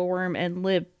gotten to a worm and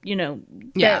lived,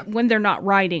 when they're not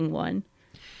riding one.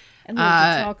 And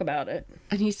live to talk about it.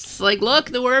 And he's just like, look,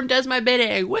 the worm does my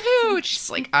bidding. Woohoo! And she's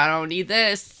like, I don't need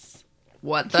this.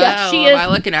 What the hell am I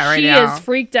looking at right now? She is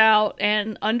freaked out,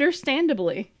 and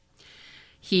understandably.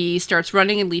 He starts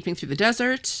running and leaping through the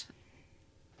desert.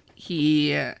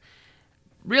 He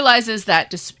realizes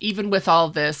that just even with all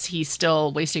of this, he's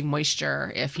still wasting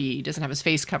moisture if he doesn't have his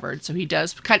face covered. So he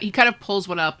kind of pulls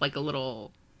one up like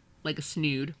a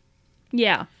snood.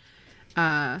 Yeah.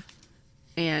 And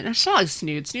it's not like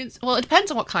snoods. Well, it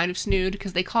depends on what kind of snood,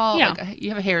 because they call you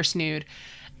have a hair snood,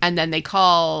 and then they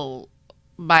call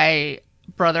my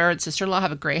brother and sister-in-law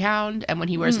have a greyhound, and when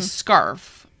he wears a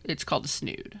scarf, it's called a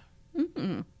snood.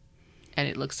 And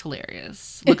it looks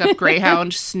hilarious. Look up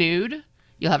greyhound snood.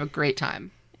 You'll have a great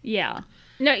time. Yeah.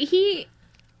 No, he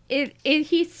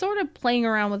he's sort of playing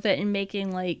around with it and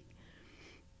making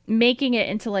it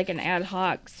into like an ad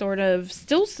hoc sort of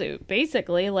still suit,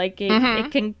 basically. Like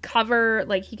it can cover,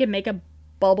 like he can make a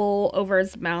bubble over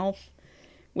his mouth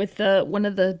with one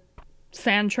of the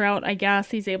sand trout, I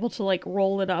guess. He's able to like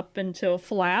roll it up into a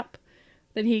flap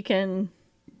that he can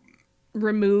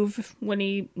remove when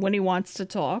he wants to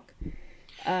talk.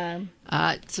 A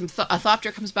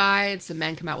Thopter comes by and some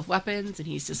men come out with weapons, and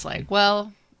he's just like,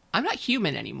 well, I'm not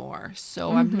human anymore,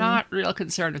 so I'm not real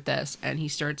concerned with this. And he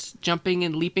starts jumping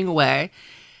and leaping away.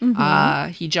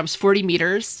 He jumps 40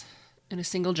 meters in a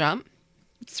single jump.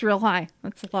 It's real high.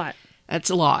 That's a lot. That's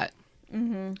a lot.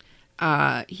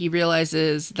 He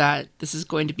realizes that this is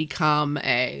going to become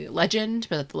a legend,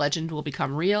 but that the legend will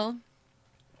become real.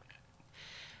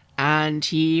 And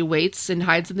he waits and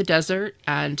hides in the desert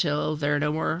until there are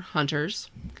no more hunters,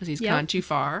 because he's gone too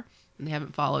far and they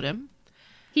haven't followed him.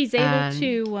 He's able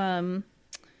to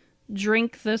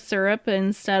drink the syrup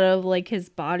instead of like his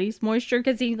body's moisture,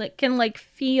 because he can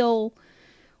feel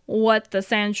what the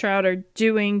sand trout are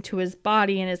doing to his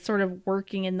body, and it's sort of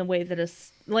working in the way that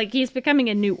is like he's becoming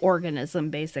a new organism,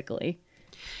 basically.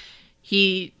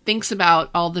 He thinks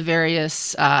about all the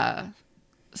various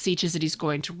sieges that he's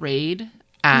going to raid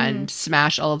and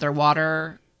smash all of their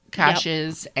water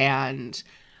caches and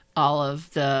all of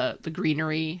the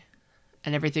greenery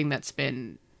and everything that's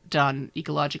been done,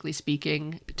 ecologically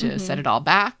speaking, to set it all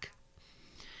back.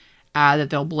 That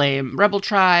they'll blame rebel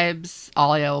tribes.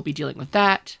 Alia will be dealing with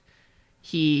that.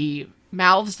 He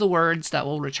mouths the words that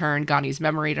will return Gani's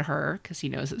memory to her, because he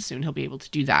knows that soon he'll be able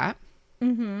to do that.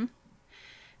 And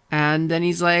then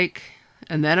he's like,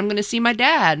 and then I'm going to see my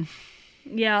dad.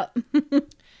 Yeah.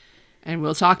 And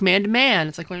we'll talk man to man.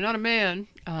 It's like, well, you're not a man.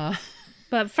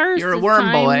 But first, you're a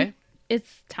worm boy.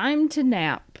 It's time to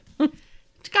nap.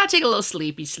 Gotta take a little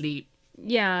sleepy sleep.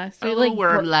 Yeah. So a little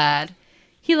worm lad.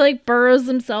 He burrows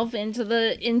himself into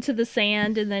the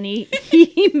sand, and then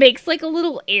he makes like a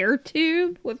little air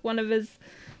tube with one of his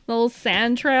little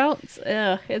sand trouts.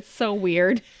 Ugh, it's so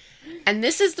weird. And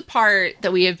this is the part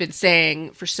that we have been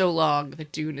saying for so long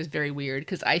that Dune is very weird,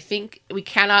 because I think we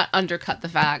cannot undercut the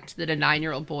fact that a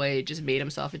 9-year-old boy just made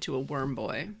himself into a worm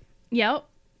boy. Yep.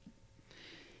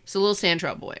 It's a little sand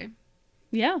trout boy.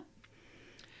 Yeah.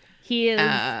 He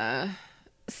is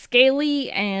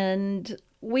scaly and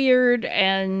weird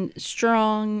and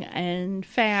strong and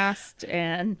fast,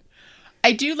 and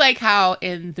I do like how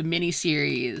in the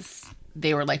miniseries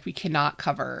they were like, we cannot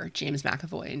cover James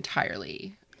McAvoy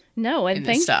entirely. No, and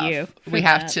thank you. We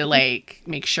have to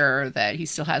make sure that he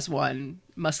still has one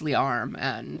muscly arm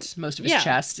and most of his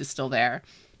chest is still there.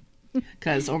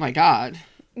 Because, oh my god.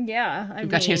 Yeah. We've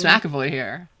got James McAvoy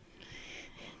here.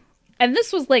 And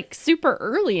this was super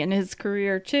early in his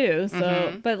career too.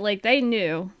 So, but they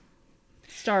knew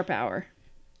star power.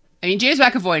 I mean, James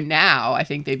McAvoy now, I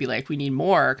think they'd be like, we need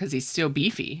more, because he's still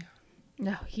beefy.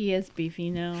 No, he is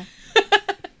beefy now.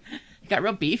 He got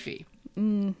real beefy.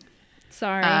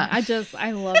 Sorry.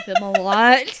 I love him a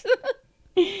lot.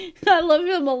 I love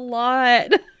him a lot.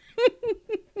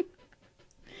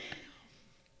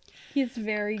 He's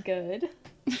very good.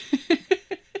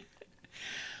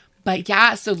 But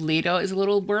yeah, so Leto is a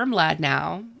little worm lad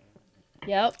now.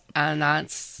 Yep. And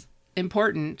that's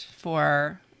important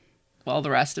for, well,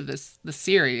 the rest of the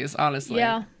series, honestly.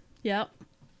 Yeah. Yep.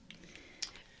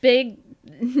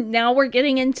 Now we're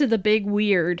getting into the big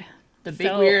weird. The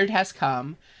big weird has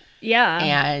come. Yeah.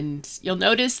 And you'll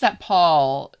notice that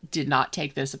Paul did not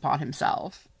take this upon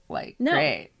himself. No.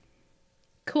 Great.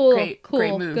 Cool.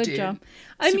 Great move, good dude. job.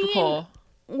 Super cool.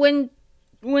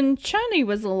 When Chani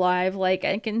was alive, I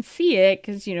can see it,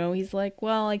 because, he's like,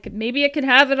 well, maybe I could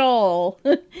have it all.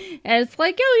 And it's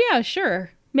like, oh, yeah,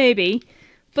 sure, maybe.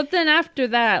 But then after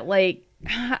that,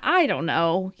 I don't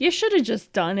know. You should have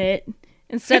just done it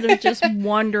instead of just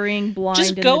wandering blind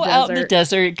in the desert. Just go out in the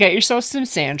desert, get yourself some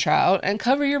sand trout, and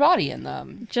cover your body in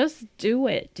them. Just do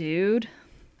it, dude.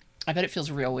 I bet it feels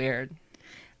real weird.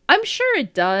 I'm sure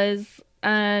it does.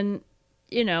 And,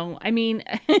 I mean...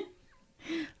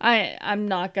 I'm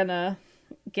not gonna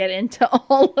get into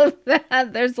all of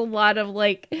that. There's a lot of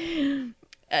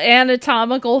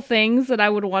anatomical things that I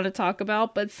would want to talk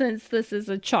about, but since this is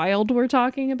a child we're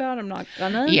talking about, I'm not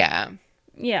gonna. Yeah.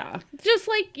 Just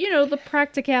the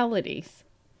practicalities.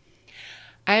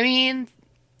 I mean,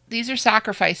 these are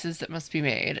sacrifices that must be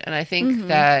made, and I think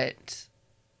that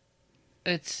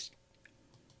it's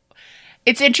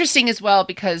interesting as well,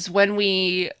 because when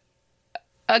we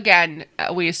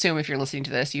assume if you're listening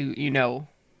to this, you know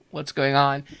what's going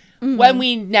on. When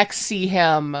we next see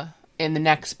him in the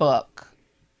next book,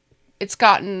 it's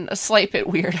gotten a slight bit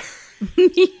weirder.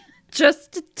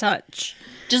 Just a touch.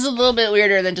 Just a little bit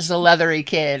weirder than just a leathery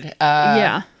kid.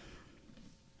 Yeah.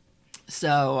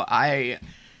 So I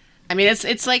mean,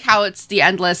 it's like how it's the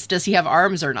endless. Does he have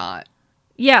arms or not?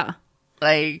 Yeah.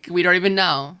 Like, we don't even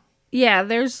know. Yeah,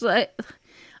 there's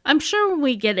I'm sure when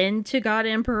we get into God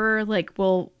Emperor, like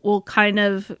we'll kind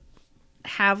of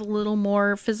have a little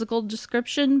more physical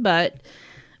description, but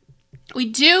We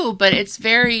do, but it's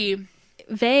very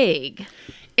vague.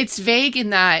 It's vague in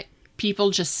that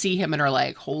people just see him and are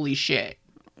like, holy shit.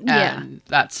 Yeah. And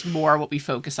that's more what we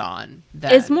focus on.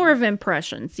 It's more of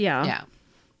impressions, yeah. Yeah.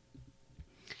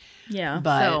 Yeah.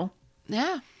 But, so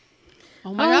yeah.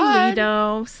 Oh my God.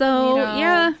 Leto. So Leto.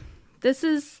 yeah,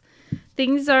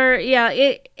 things are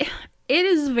it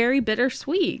is very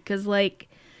bittersweet because like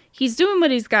he's doing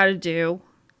what he's got to do.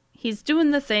 He's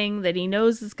doing the thing that he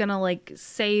knows is gonna like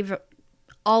save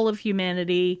all of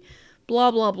humanity.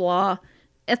 Blah blah blah.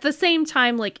 At the same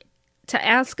time, like to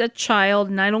ask a child,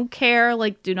 and I don't care.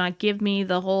 Like, do not give me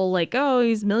the whole like, oh,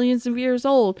 he's millions of years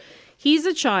old. He's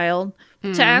a child.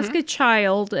 To ask a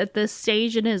child at this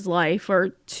stage in his life,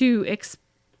 or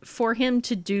for him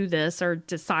to do this or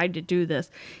decide to do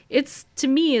this, it's to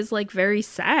me is like very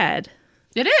sad.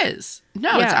 It is.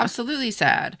 No, it's absolutely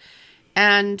sad.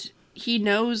 And he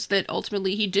knows that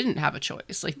ultimately he didn't have a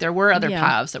choice. Like, there were other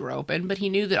paths that were open, but he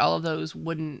knew that all of those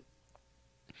wouldn't.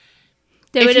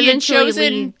 They would eventually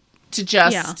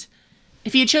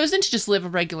if he had chosen to just live a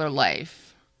regular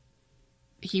life,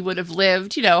 he would have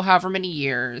lived, however many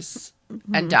years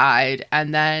and died,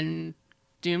 and then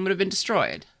Dune would have been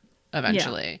destroyed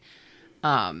eventually.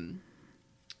 Yeah.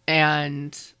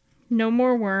 And no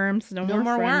more worms, no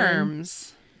more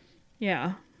worms.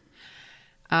 Yeah.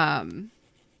 And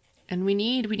we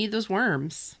need those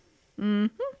worms.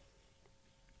 Mm-hmm.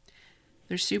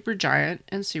 They're super giant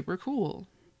and super cool.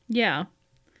 Yeah.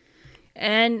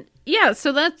 And yeah,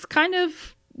 so that's kind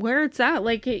of where it's at.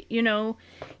 Like,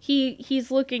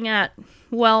 he's looking at,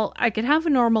 well, I could have a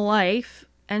normal life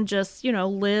and just,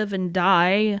 live and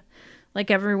die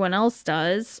like everyone else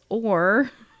does,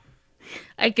 or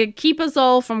I could keep us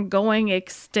all from going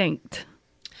extinct.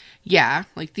 Yeah,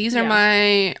 like these are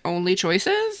my only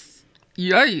choices.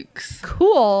 Yikes.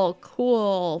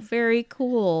 Cool. Very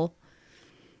cool.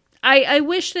 I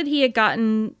wish that he had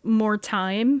gotten more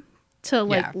time to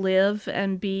live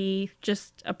and be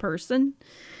just a person.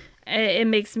 It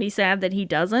makes me sad that he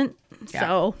doesn't. Yeah.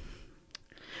 So,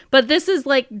 but this is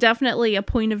like definitely a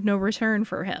point of no return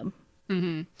for him.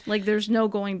 Mm-hmm. Like there's no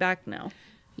going back now.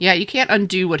 Yeah, you can't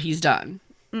undo what he's done.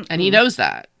 Mm-mm. And he knows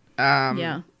that.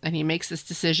 Yeah. And he makes this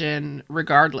decision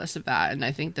regardless of that. And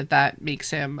I think that makes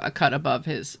him a cut above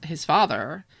his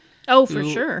father. Oh, for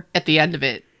sure. At the end of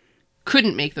it,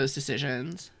 couldn't make those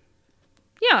decisions.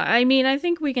 Yeah, I mean, I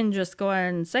think we can just go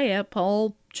ahead and say it.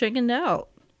 Paul chickened out.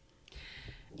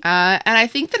 And I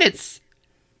think that it's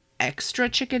extra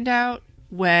chickened out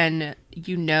when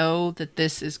you know that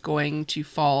this is going to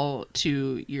fall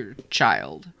to your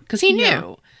child. Because he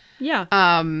knew. Yeah.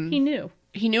 He knew.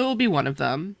 He knew it would be one of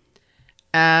them.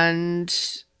 And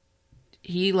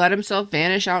he let himself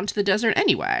vanish out into the desert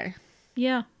anyway.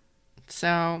 Yeah.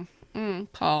 So,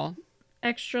 Paul.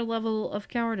 Extra level of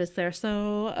cowardice there.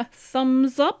 So,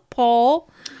 thumbs up, Paul.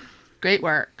 Great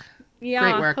work. Yeah.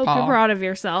 Great work, Paul. Paul. Hope you're proud of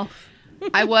yourself.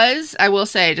 I will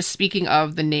say, just speaking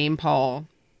of the name Paul,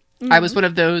 I was one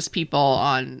of those people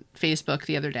on Facebook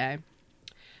the other day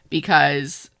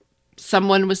because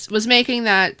someone was making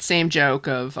that same joke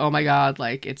of, oh my God,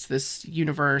 like it's this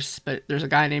universe, but there's a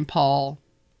guy named Paul.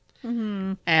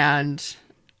 Mm-hmm. And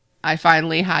I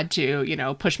finally had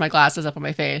to, push my glasses up on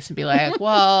my face and be like,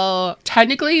 well,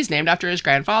 technically he's named after his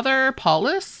grandfather,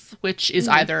 Paulus, which is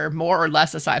either more or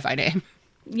less a sci-fi name.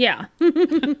 Yeah.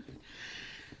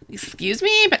 Excuse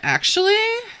me, but actually,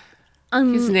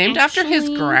 he's named after his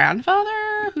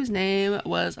grandfather, whose name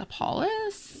was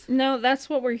Apollos. No, that's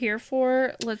what we're here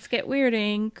for. Let's get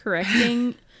weirding,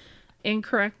 correcting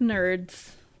incorrect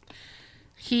nerds.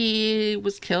 He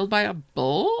was killed by a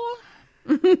bull?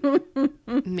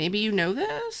 Maybe you know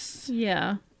this?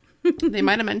 Yeah. They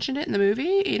might have mentioned it in the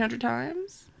movie 800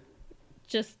 times.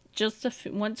 Just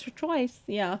once or twice,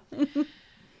 yeah.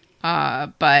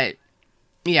 But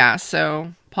yeah,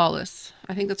 so Paulus.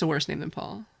 I think that's a worse name than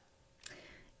Paul.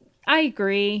 I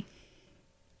agree.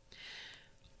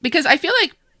 Because I feel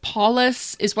like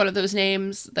Paulus is one of those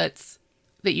names that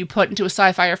you put into a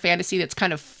sci-fi or fantasy that's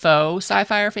kind of faux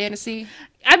sci-fi or fantasy.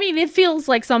 I mean, it feels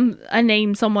like a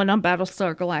name someone on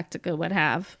Battlestar Galactica would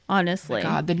have, honestly. Oh my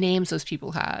God, the names those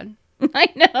people had. I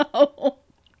know.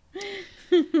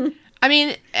 I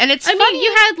mean, and it's funny. I mean,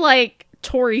 you had like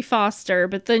Tori Foster,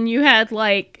 but then you had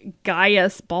like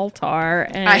Gaius Baltar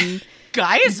and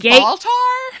Gaius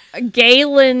Baltar?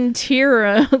 Galen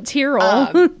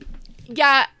Tyrrell.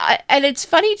 Yeah, and it's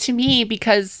funny to me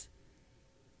because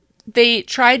they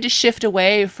tried to shift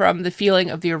away from the feeling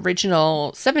of the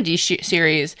original 70s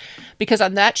series, because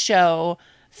on that show,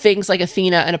 things like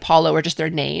Athena and Apollo were just their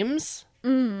names.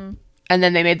 Mm. And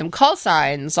then they made them call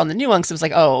signs on the new one, because it was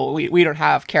like, oh, we don't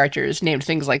have characters named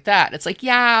things like that. It's like,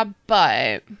 yeah,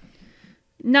 but...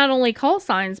 Not only call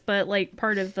signs, but like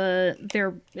part of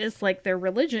it's like their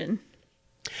religion.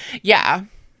 Yeah.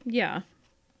 Yeah.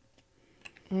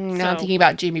 Now I'm thinking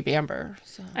about Jamie Bamber.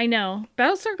 So. I know.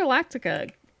 Battlestar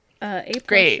Galactica,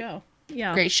 great show.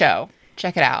 Yeah. Great show.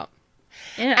 Check it out.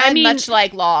 And I mean, much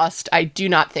like Lost, I do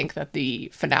not think that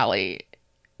the finale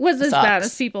was as sucks, bad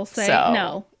as people say. So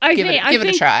no. Give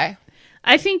it a try.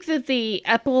 I think that the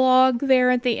epilogue there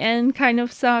at the end kind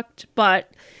of sucked,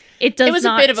 but it was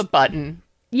a bit of a button.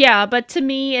 Yeah, but to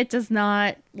me, it does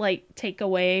not, like, take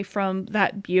away from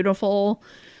that beautiful...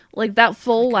 Like, that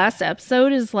full last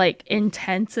episode is, like,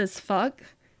 intense as fuck.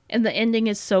 And the ending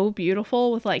is so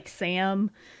beautiful with, like, Sam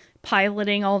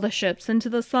piloting all the ships into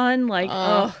the sun. Like,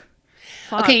 ugh.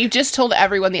 Fuck. Okay, you just told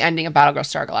everyone the ending of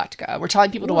Battlestar Galactica. We're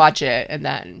telling people to watch it, and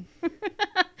then...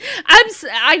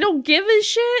 I don't give a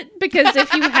shit, because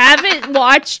if you haven't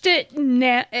watched it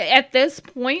at this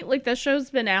point, like, the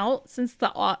show's been out since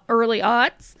the early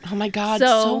aughts. Oh my god,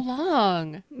 so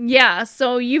long. Yeah,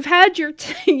 so you've had your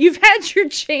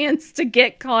chance to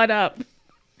get caught up.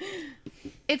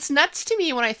 It's nuts to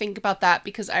me when I think about that,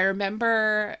 because I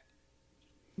remember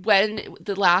when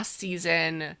the last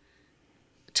season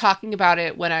talking about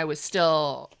it when I was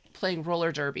still playing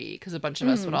roller derby, because a bunch of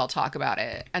us would all talk about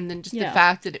it, and then just the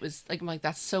fact that it was like, I'm like,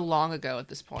 that's so long ago at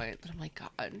this point that I'm like,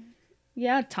 God.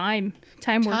 Yeah, time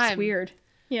works weird.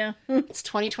 Yeah. It's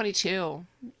 2022.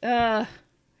 Who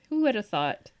would have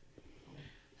thought?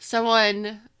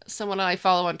 Someone I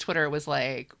follow on Twitter was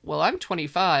like, well, I'm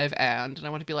 25 and I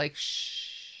want to be like, shh.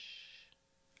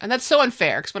 And that's so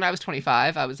unfair, because when I was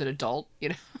 25, I was an adult, you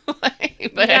know.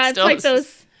 But yeah, it's like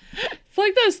those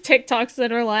TikToks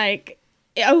that are like,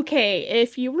 okay,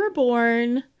 if you were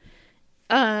born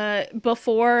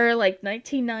before like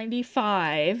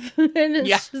 1995, and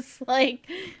it's just like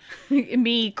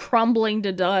me crumbling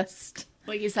to dust.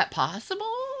 Like, is that possible?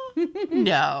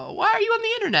 No. Why are you on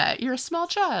the internet? You're a small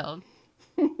child.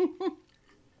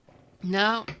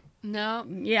 No.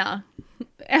 Yeah.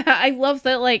 I love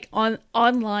that, like,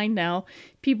 online now,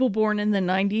 people born in the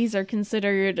 90s are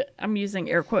considered, I'm using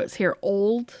air quotes here,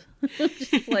 old.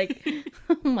 Just like,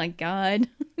 oh my god.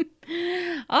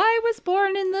 I was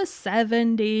born in the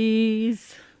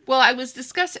 70s. Well, I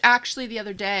was actually the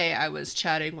other day, I was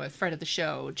chatting with friend of the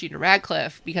show, Gina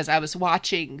Radcliffe, because I was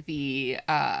watching the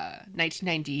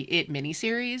 1990 It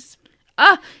miniseries.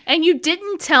 And you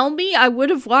didn't tell me. I would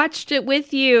have watched it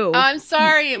with you. I'm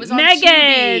sorry, it was on Megan.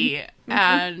 Tubi.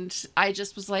 And I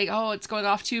just was like, oh, it's going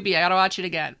off Tubi. I gotta watch it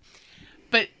again.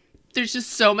 But there's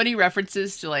just so many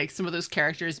references to, like, some of those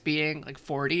characters being, like,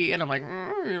 40. And I'm like,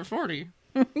 you're 40.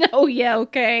 Oh, yeah,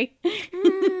 okay.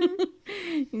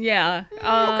 Yeah.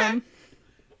 Okay.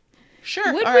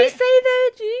 Sure. Would we say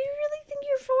that? Do you really think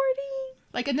you're 40?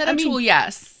 Like Annette O'Toole,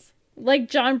 yes. Like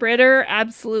John Britter,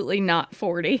 absolutely not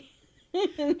 40.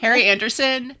 Harry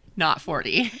Anderson, not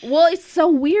 40. Well, it's so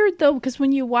weird, though, because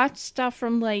when you watch stuff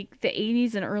from, like, the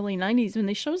 80s and early 90s, when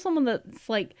they show someone that's,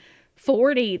 like,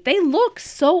 40, they look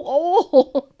so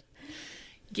old.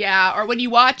 Yeah, or when you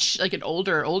watch, like, an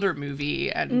older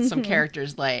movie and some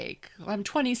characters like, I'm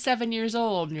 27 years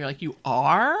old, and you're like, you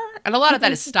are? And a lot of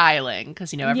that is styling,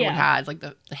 because, you know, everyone had, like,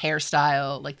 the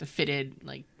hairstyle, like, the fitted,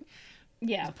 like,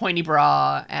 the pointy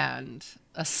bra and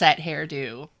a set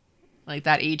hairdo. Like,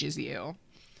 that ages you.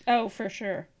 Oh, for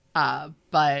sure.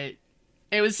 But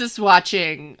it was just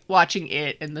watching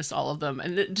it and all of them,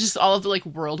 and just all of the, like,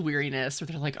 world weariness where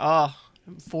they're like, oh,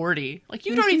 I'm 40. Like,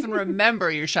 you don't even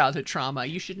remember your childhood trauma.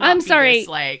 You should not sorry, this,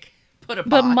 like, put upon.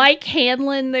 But Mike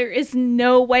Hanlon, there is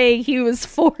no way he was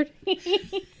 40.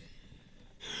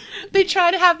 They try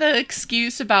to have the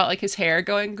excuse about, like, his hair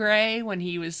going gray when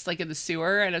he was, like, in the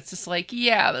sewer, and it's just like,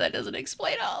 yeah, but that doesn't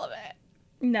explain all of it.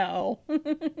 No.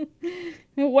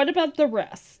 What about the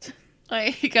rest?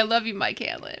 Like, I love you, Mike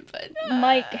Hanlon, but...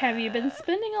 Mike, have you been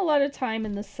spending a lot of time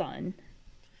in the sun?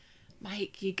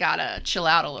 Mike, you gotta chill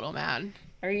out a little, man.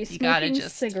 Are you smoking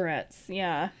cigarettes?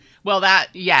 Yeah. Well,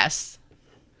 yes.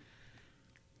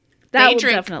 That will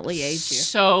definitely age you.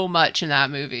 So much in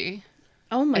that movie.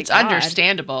 Oh my god. It's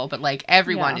understandable, but, like,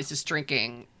 everyone is just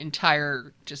drinking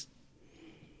entire, just,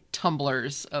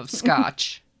 tumblers of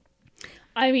scotch.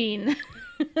 I mean,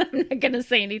 I'm not going to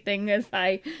say anything as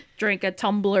I drank a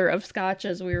tumbler of scotch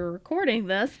as we were recording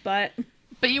this, but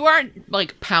you aren't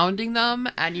like pounding them,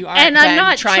 and you aren't And I'm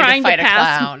not trying to fight a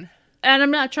clown. And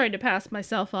I'm not trying to pass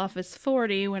myself off as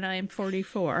 40 when I am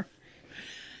 44.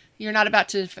 You're not about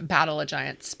to battle a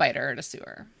giant spider in a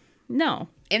sewer. No.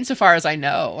 Insofar as I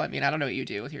know. I mean, I don't know what you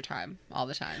do with your time all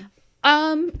the time.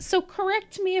 So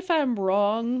correct me if I'm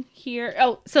wrong here.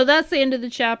 Oh, so that's the end of the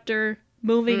chapter.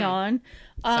 Moving on.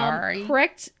 Sorry.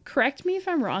 Correct me if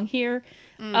I'm wrong here.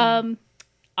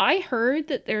 I heard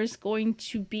that there's going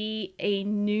to be a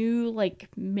new like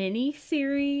mini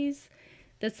series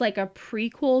that's like a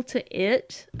prequel to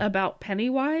It about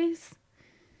Pennywise.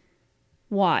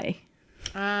 Why?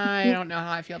 I don't know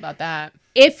how I feel about that.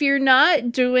 If you're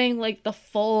not doing like the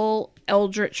full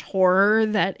eldritch horror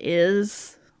that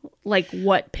is like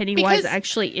what Pennywise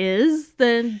actually is,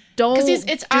 then don't. Because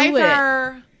it's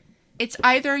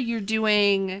either you're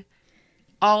doing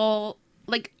all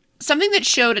like something that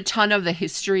showed a ton of the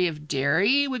history of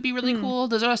Derry would be really cool.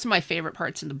 Those are some of my favorite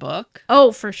parts in the book.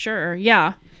 Oh, for sure,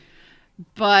 yeah.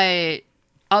 But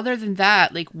other than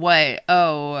that, like what?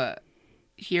 Oh,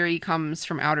 here he comes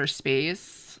from outer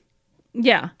space.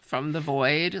 Yeah. From the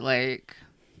void, like.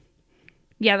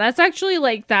 Yeah, that's actually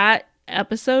like that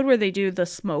episode where they do the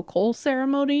smoke hole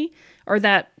ceremony, or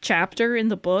that chapter in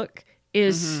the book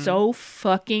is so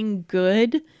fucking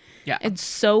good. Yeah. It's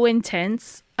so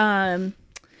intense. But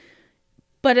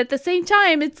at the same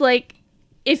time, it's like,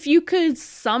 if you could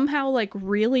somehow like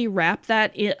really wrap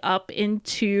that up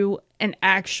into an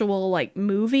actual like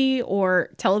movie or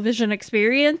television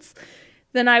experience,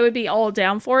 then I would be all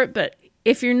down for it. But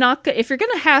if you're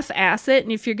gonna half-ass it,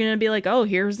 and if you're gonna be like, oh,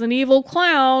 here's an evil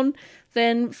clown,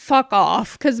 then fuck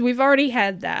off, because we've already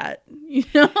had that, you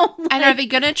know. Like, and are they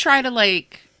gonna try to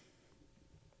like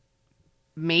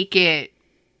make it?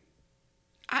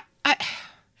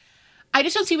 I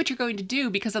just don't see what you're going to do,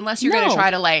 because unless you're going to try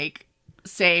to like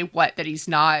say that he's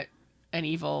not an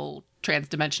evil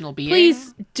trans-dimensional being.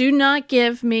 Please do not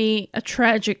give me a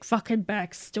tragic fucking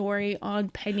backstory on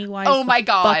Pennywise. Oh my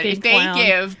god, if they clown.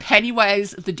 give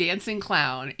Pennywise the dancing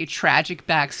clown a tragic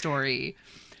backstory,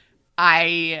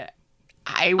 I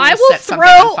will set something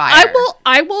on fire.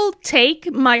 I will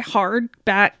take my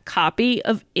hardback copy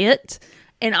of It,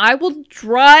 and I will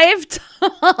drive to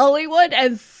Hollywood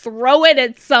and throw it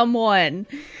at someone.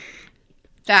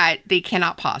 That they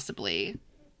cannot possibly.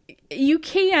 You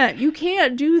can't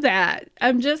do that.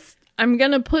 I'm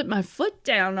gonna put my foot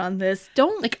down on this.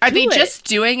 Don't like. Are they just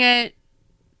doing it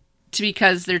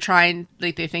because they're trying?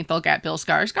 Like they think they'll get Bill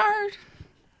Skarsgård?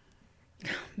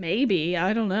 Maybe,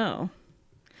 I don't know.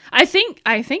 I think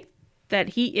that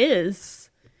he is.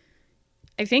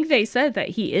 I think they said that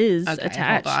he is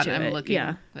attached hold on. to I'm it.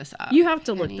 looking this up. You have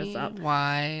to look this up.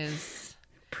 Pennywise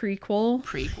prequel.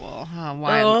 Oh,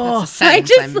 why? Oh, that's a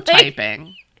sentence I'm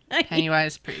typing.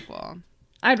 Pennywise prequel.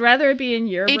 I'd rather it be in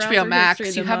your HBO Max. history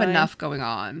You than have mine. enough going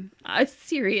on.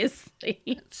 Seriously.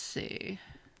 Let's see.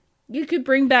 You could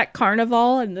bring back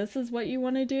Carnival, and this is what you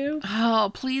want to do?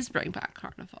 Oh, please bring back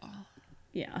Carnival.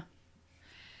 Yeah.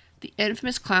 The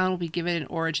infamous clown will be given an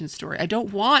origin story. I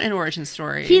don't want an origin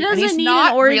story. He doesn't need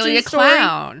an origin really a story.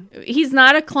 clown. He's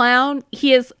not a clown.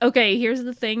 He is... Okay, here's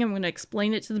the thing. I'm going to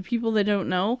explain it to the people that don't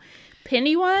know.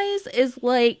 Pennywise is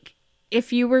like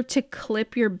if you were to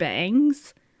clip your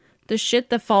bangs, the shit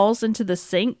that falls into the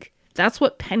sink, that's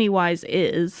what Pennywise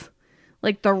is.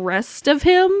 Like the rest of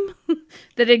him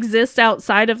that exists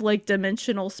outside of like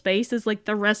dimensional space is like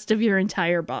the rest of your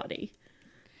entire body.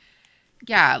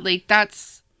 Yeah, like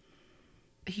that's...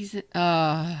 He's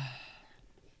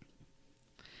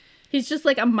just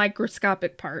like a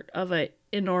microscopic part of an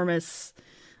enormous,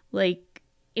 like,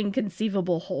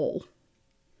 inconceivable whole.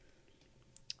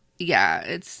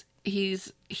 Yeah, he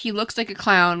looks like a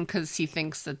clown because he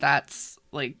thinks that that's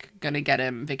like gonna get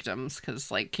him victims,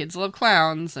 because like kids love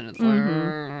clowns, and it's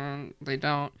like they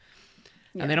don't,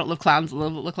 and they don't love clowns that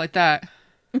look like that.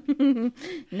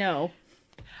 No.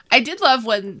 I did love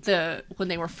when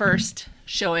they were first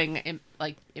showing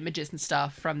like images and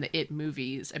stuff from the It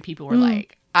movies, and people were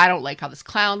like, I don't like how this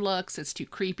clown looks, it's too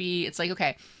creepy. It's like,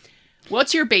 okay,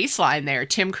 what's your baseline there?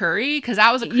 Tim Curry? Because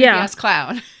that was a creepy ass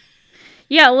clown.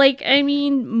 Yeah, like, I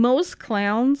mean, most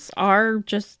clowns are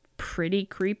just pretty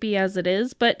creepy as it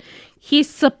is, but he's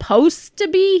supposed to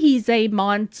be. He's a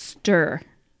monster.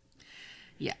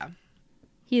 Yeah.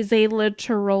 He's a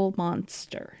literal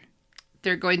monster.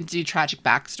 They're going to do tragic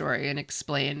backstory and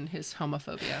explain his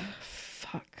homophobia.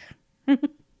 Fuck.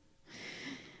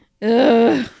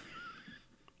 Ugh.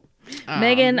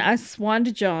 Megan, I swan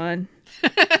to John.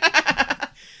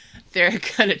 They're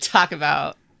going to talk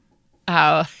about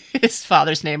how his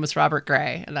father's name was Robert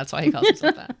Gray, and that's why he calls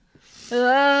himself that.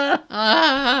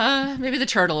 Maybe the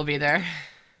turtle will be there.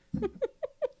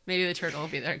 Maybe the turtle will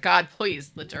be there. God, please,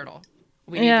 the turtle.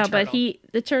 We need the turtle. But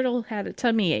the turtle had a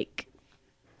tummy ache.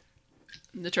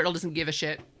 The turtle doesn't give a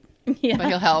shit. Yeah. But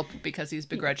he'll help because he's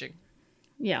begrudging.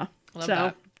 Yeah. I love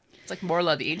that. It's like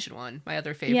Morla, the Ancient One, my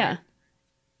other favorite. Yeah.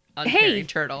 Uncaring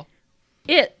turtle.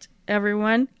 It,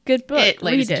 everyone. Good book. It,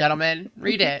 ladies and gentlemen.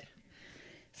 Read it.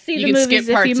 See the movies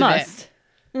if you must.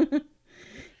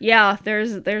 Yeah,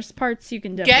 there's parts you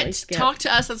can definitely skip. Talk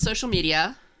to us on social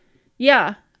media.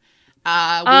 Yeah. We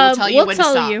will tell you when to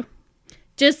stop. You.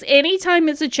 Just anytime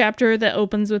it's a chapter that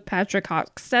opens with Patrick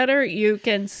Hockstetter, you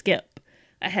can skip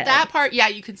ahead. That part, yeah,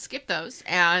 you can skip those.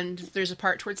 And there's a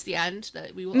part towards the end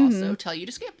that we will also tell you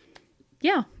to skip.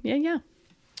 Yeah.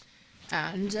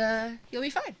 And you'll be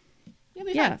fine. You'll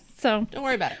be fine. So don't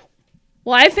worry about it.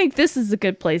 Well, I think this is a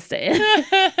good place to end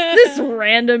this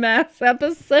random ass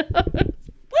episode.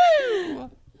 Woo!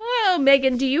 Oh,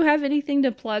 Megan, do you have anything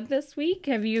to plug this week?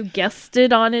 Have you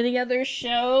guested on any other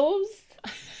shows?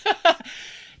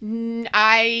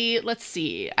 Let's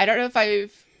see. I don't know if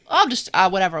I'll just,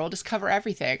 whatever. We'll just cover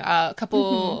everything. A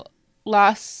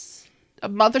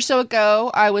month or so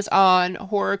ago, I was on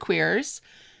Horror Queers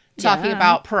talking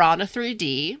about Piranha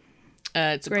 3D.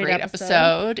 It's a great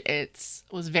episode. It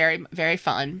was very, very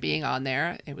fun being on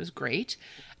there. It was great.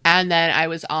 And then I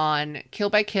was on Kill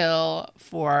by Kill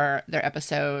for their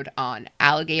episode on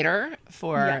Alligator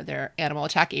for their Animal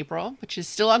Attack April, which is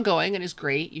still ongoing and is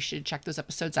great. You should check those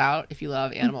episodes out if you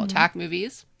love Animal Attack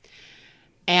movies.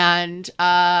 And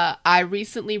I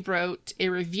recently wrote a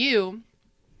review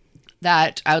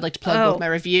that I would like to plug both my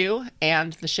review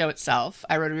and the show itself.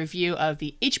 I wrote a review of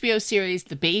the HBO series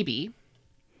The Baby,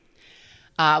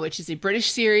 which is a British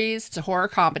series. It's a horror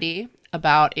comedy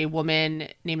about a woman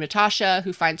named Natasha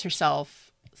who finds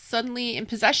herself suddenly in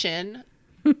possession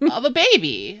of a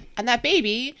baby. And that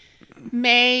baby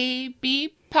may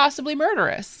be possibly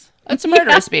murderous. It's a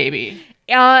murderous baby.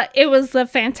 It was a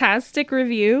fantastic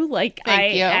review. Thank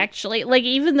you. Actually,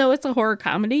 even though it's a horror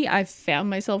comedy, I found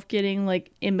myself getting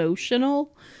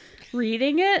emotional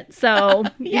reading it. So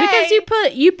because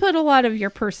you put a lot of your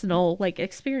personal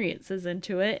experiences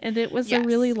into it, and it was a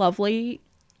really lovely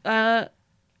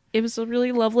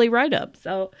write-up.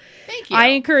 So thank you. I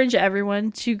encourage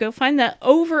everyone to go find that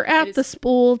over at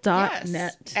thespool.net.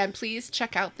 Yes. And please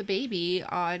check out The Baby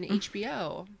on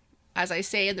HBO. As I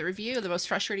say in the review, the most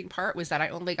frustrating part was that I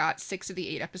only got 6 of the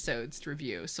 8 episodes to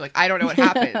review. So I don't know what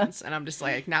happens. And I'm just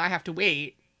now I have to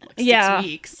wait 6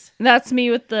 weeks. That's me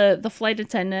with the flight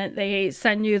attendant. They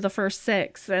send you the first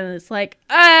 6 and it's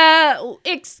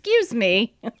excuse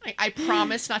me. I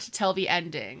promise not to tell the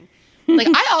ending.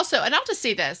 I also, and I'll just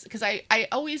say this, because I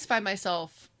always find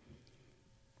myself,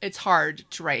 it's hard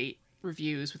to write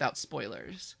reviews without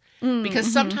spoilers.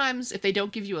 Because sometimes if they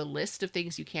don't give you a list of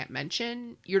things you can't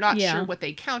mention, you're not sure what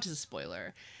they count as a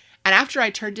spoiler. And after I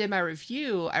turned in my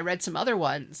review, I read some other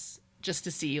ones just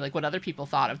to see what other people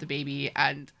thought of The Baby.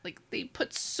 And they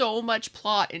put so much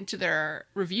plot into their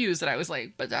reviews that I was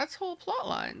but that's whole plot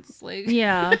lines.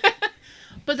 Yeah.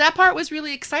 But that part was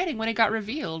really exciting when it got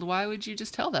revealed. Why would you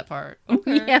just tell that part?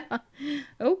 Okay. Yeah.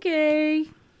 Okay.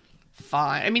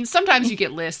 Fine. I mean, sometimes you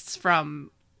get lists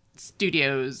from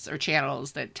studios or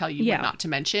channels that tell you what not to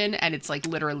mention, and it's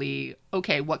literally,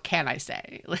 okay, what can I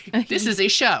say? This is a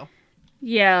show.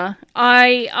 Yeah.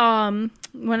 I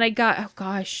when I got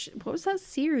what was that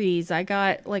series? I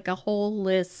got a whole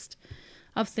list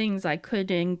of things I could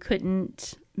and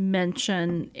couldn't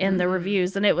mention in the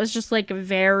reviews, and it was just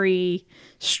very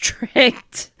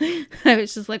strict. I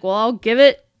was just well,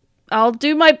 I'll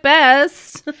do my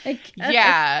best.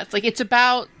 Yeah, it's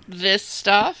about this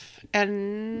stuff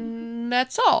and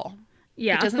that's all.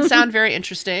 Yeah. It doesn't sound very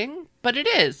interesting, but it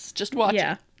is. Just watch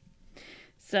it.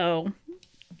 So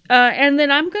and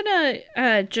then I'm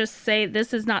gonna just say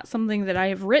this is not something that I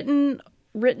have written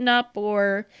up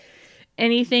or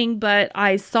anything, but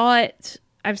I saw it.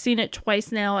 I've seen it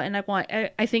twice now, and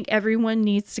I think everyone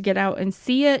needs to get out and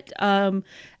see it.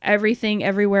 Everything,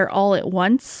 Everywhere, All at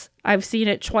Once. I've seen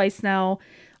it twice now.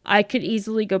 I could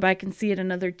easily go back and see it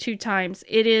another 2 times.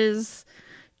 It is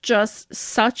just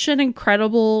such an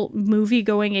incredible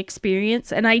movie-going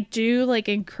experience, and I do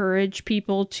encourage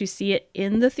people to see it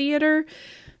in the theater,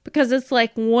 because it's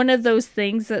one of those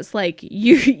things that's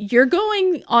you're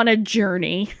going on a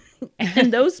journey.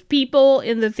 And those people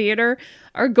in the theater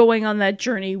are going on that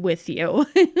journey with you,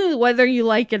 whether you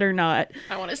like it or not.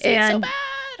 I want to see it so bad.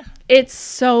 It's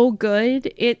so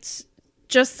good. It's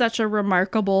just such a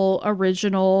remarkable,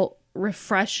 original,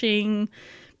 refreshing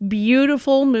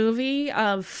beautiful movie,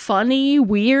 funny,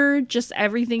 weird, just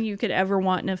everything you could ever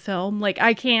want in a film. Like,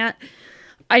 it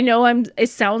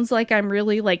sounds like I'm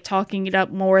really like talking it up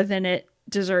more than it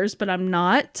deserves, but I'm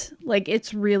not. Like,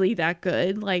 it's really that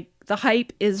good. Like, the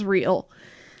hype is real.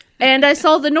 And I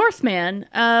saw The Northman,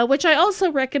 which I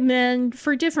also recommend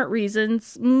for different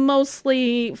reasons,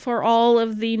 mostly for all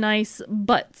of the nice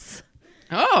butts.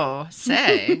 Oh,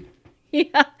 say.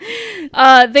 Yeah.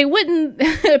 They wouldn't,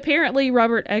 apparently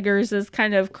Robert Eggers is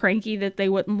kind of cranky that they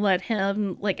wouldn't let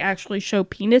him like actually show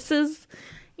penises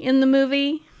in the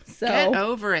movie. So get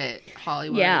over it,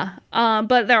 Hollywood. Yeah.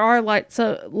 But there are lots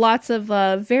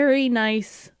of very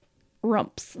nice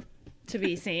rumps to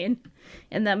be seen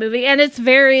in that movie. And it's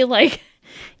very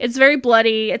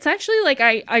bloody. It's actually like,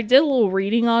 I did a little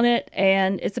reading on it,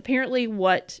 and it's apparently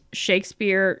what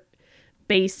Shakespeare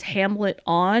based Hamlet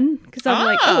on. Because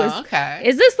I'm okay.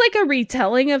 Is this like a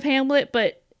retelling of Hamlet?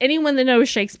 But anyone that knows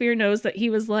Shakespeare knows that he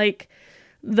was like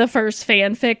the first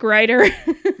fanfic writer.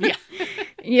 Yeah.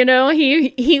 You know,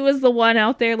 he was the one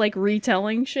out there like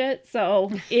retelling shit.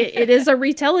 So it is a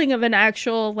retelling of an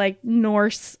actual like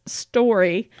Norse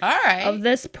story. All right. Of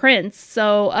this prince.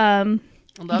 So I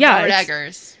love Robert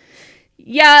Eggers.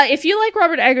 Yeah, if you like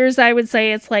Robert Eggers, I would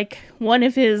say it's like one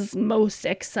of his most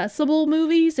accessible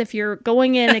movies. If you're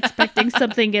going in expecting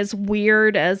something as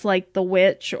weird as like The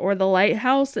Witch or The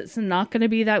Lighthouse, it's not going to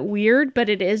be that weird, but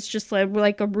it is just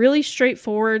like a really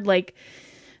straightforward, like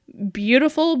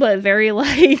beautiful, but very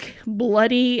like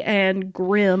bloody and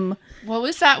grim. What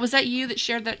was that? Was that you that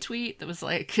shared that tweet that was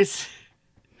like, "Cause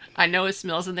I know it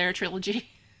smells in there" trilogy?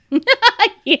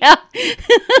 Yeah.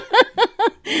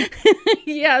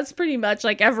 Yeah, it's pretty much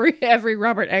like every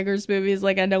Robert Eggers movie is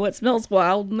like, I know it smells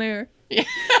wild in there. Yeah.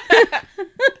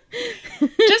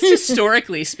 Just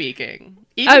historically speaking,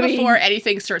 even before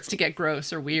anything starts to get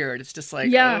gross or weird, it's just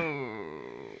like, yeah. Oh.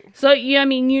 So, yeah, I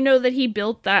mean, you know that he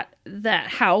built that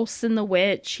house in The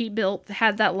Witch. He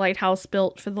had that lighthouse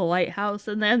built for the lighthouse.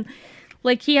 And then,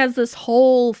 like, he has this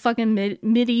whole fucking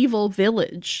medieval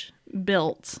village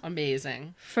built.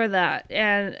 Amazing. For that.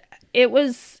 And it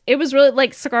was really,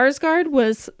 like, Skarsgård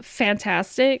was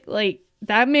fantastic. Like,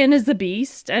 that man is a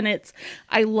beast. And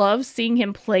I love seeing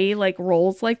him play, like,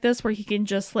 roles like this where he can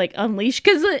just, like, unleash.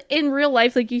 Because in real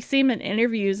life, like, you see him in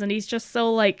interviews and he's just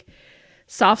so, like,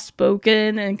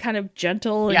 soft-spoken and kind of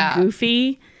gentle and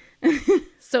goofy.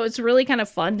 So it's really kind of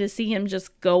fun to see him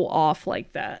just go off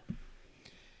like that.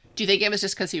 Do you think it was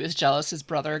just because he was jealous his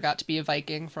brother got to be a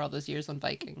Viking for all those years on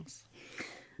Vikings?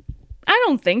 I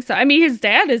don't think so. I mean, his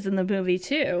dad is in the movie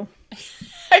too.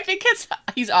 I think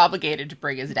he's obligated to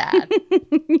bring his dad.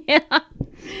 Yeah.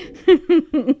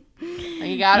 Can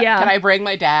I bring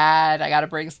my dad? I gotta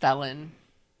bring Stellan.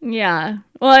 Yeah.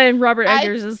 Well, and Robert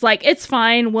Eggers is like, it's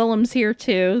fine. Willem's here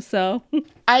too, so. And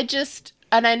I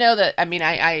know that, I mean,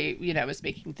 I was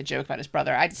making the joke about his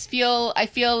brother. I feel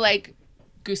like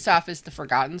Gustav is the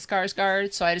forgotten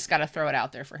Skarsgård, so I just gotta throw it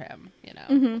out there for him, you know.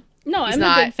 Mm-hmm. No, I'm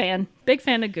a big fan. Big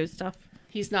fan of Gustav.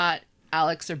 He's not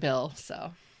Alex or Bill,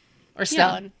 so. Or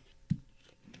Stellan.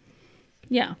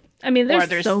 Yeah. I mean,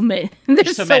 there's so many.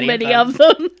 There's so many of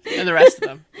them. And the rest of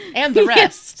them. And the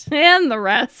rest. Yeah, and the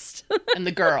rest. And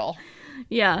the girl.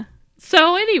 Yeah.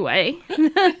 So anyway,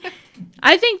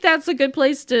 I think that's a good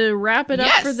place to wrap it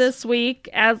up for this week.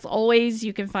 As always,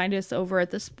 you can find us over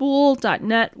at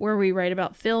thespool.net, where we write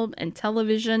about film and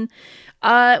television.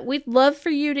 We'd love for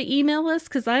you to email us,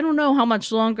 because I don't know how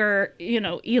much longer,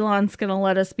 Elon's going to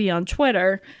let us be on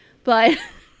Twitter, but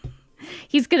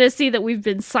he's going to see that we've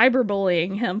been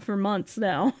cyberbullying him for months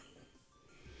now.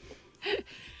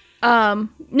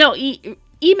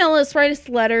 Email us, write us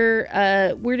a letter,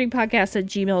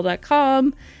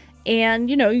 weirdingpodcast@gmail.com. And,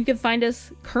 you can find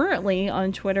us currently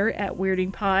on Twitter at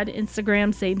weirdingpod,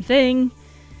 Instagram, same thing.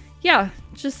 Yeah,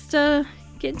 just get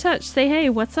in touch. Say, hey,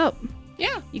 what's up?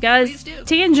 Yeah, you guys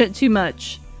tangent too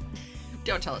much.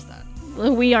 Don't tell us that.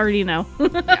 We already know.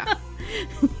 Yeah.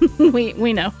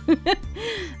 we know.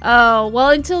 Oh, well,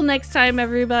 until next time,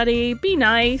 everybody, be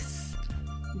nice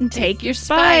and take your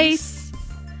spice.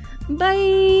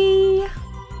 Bye.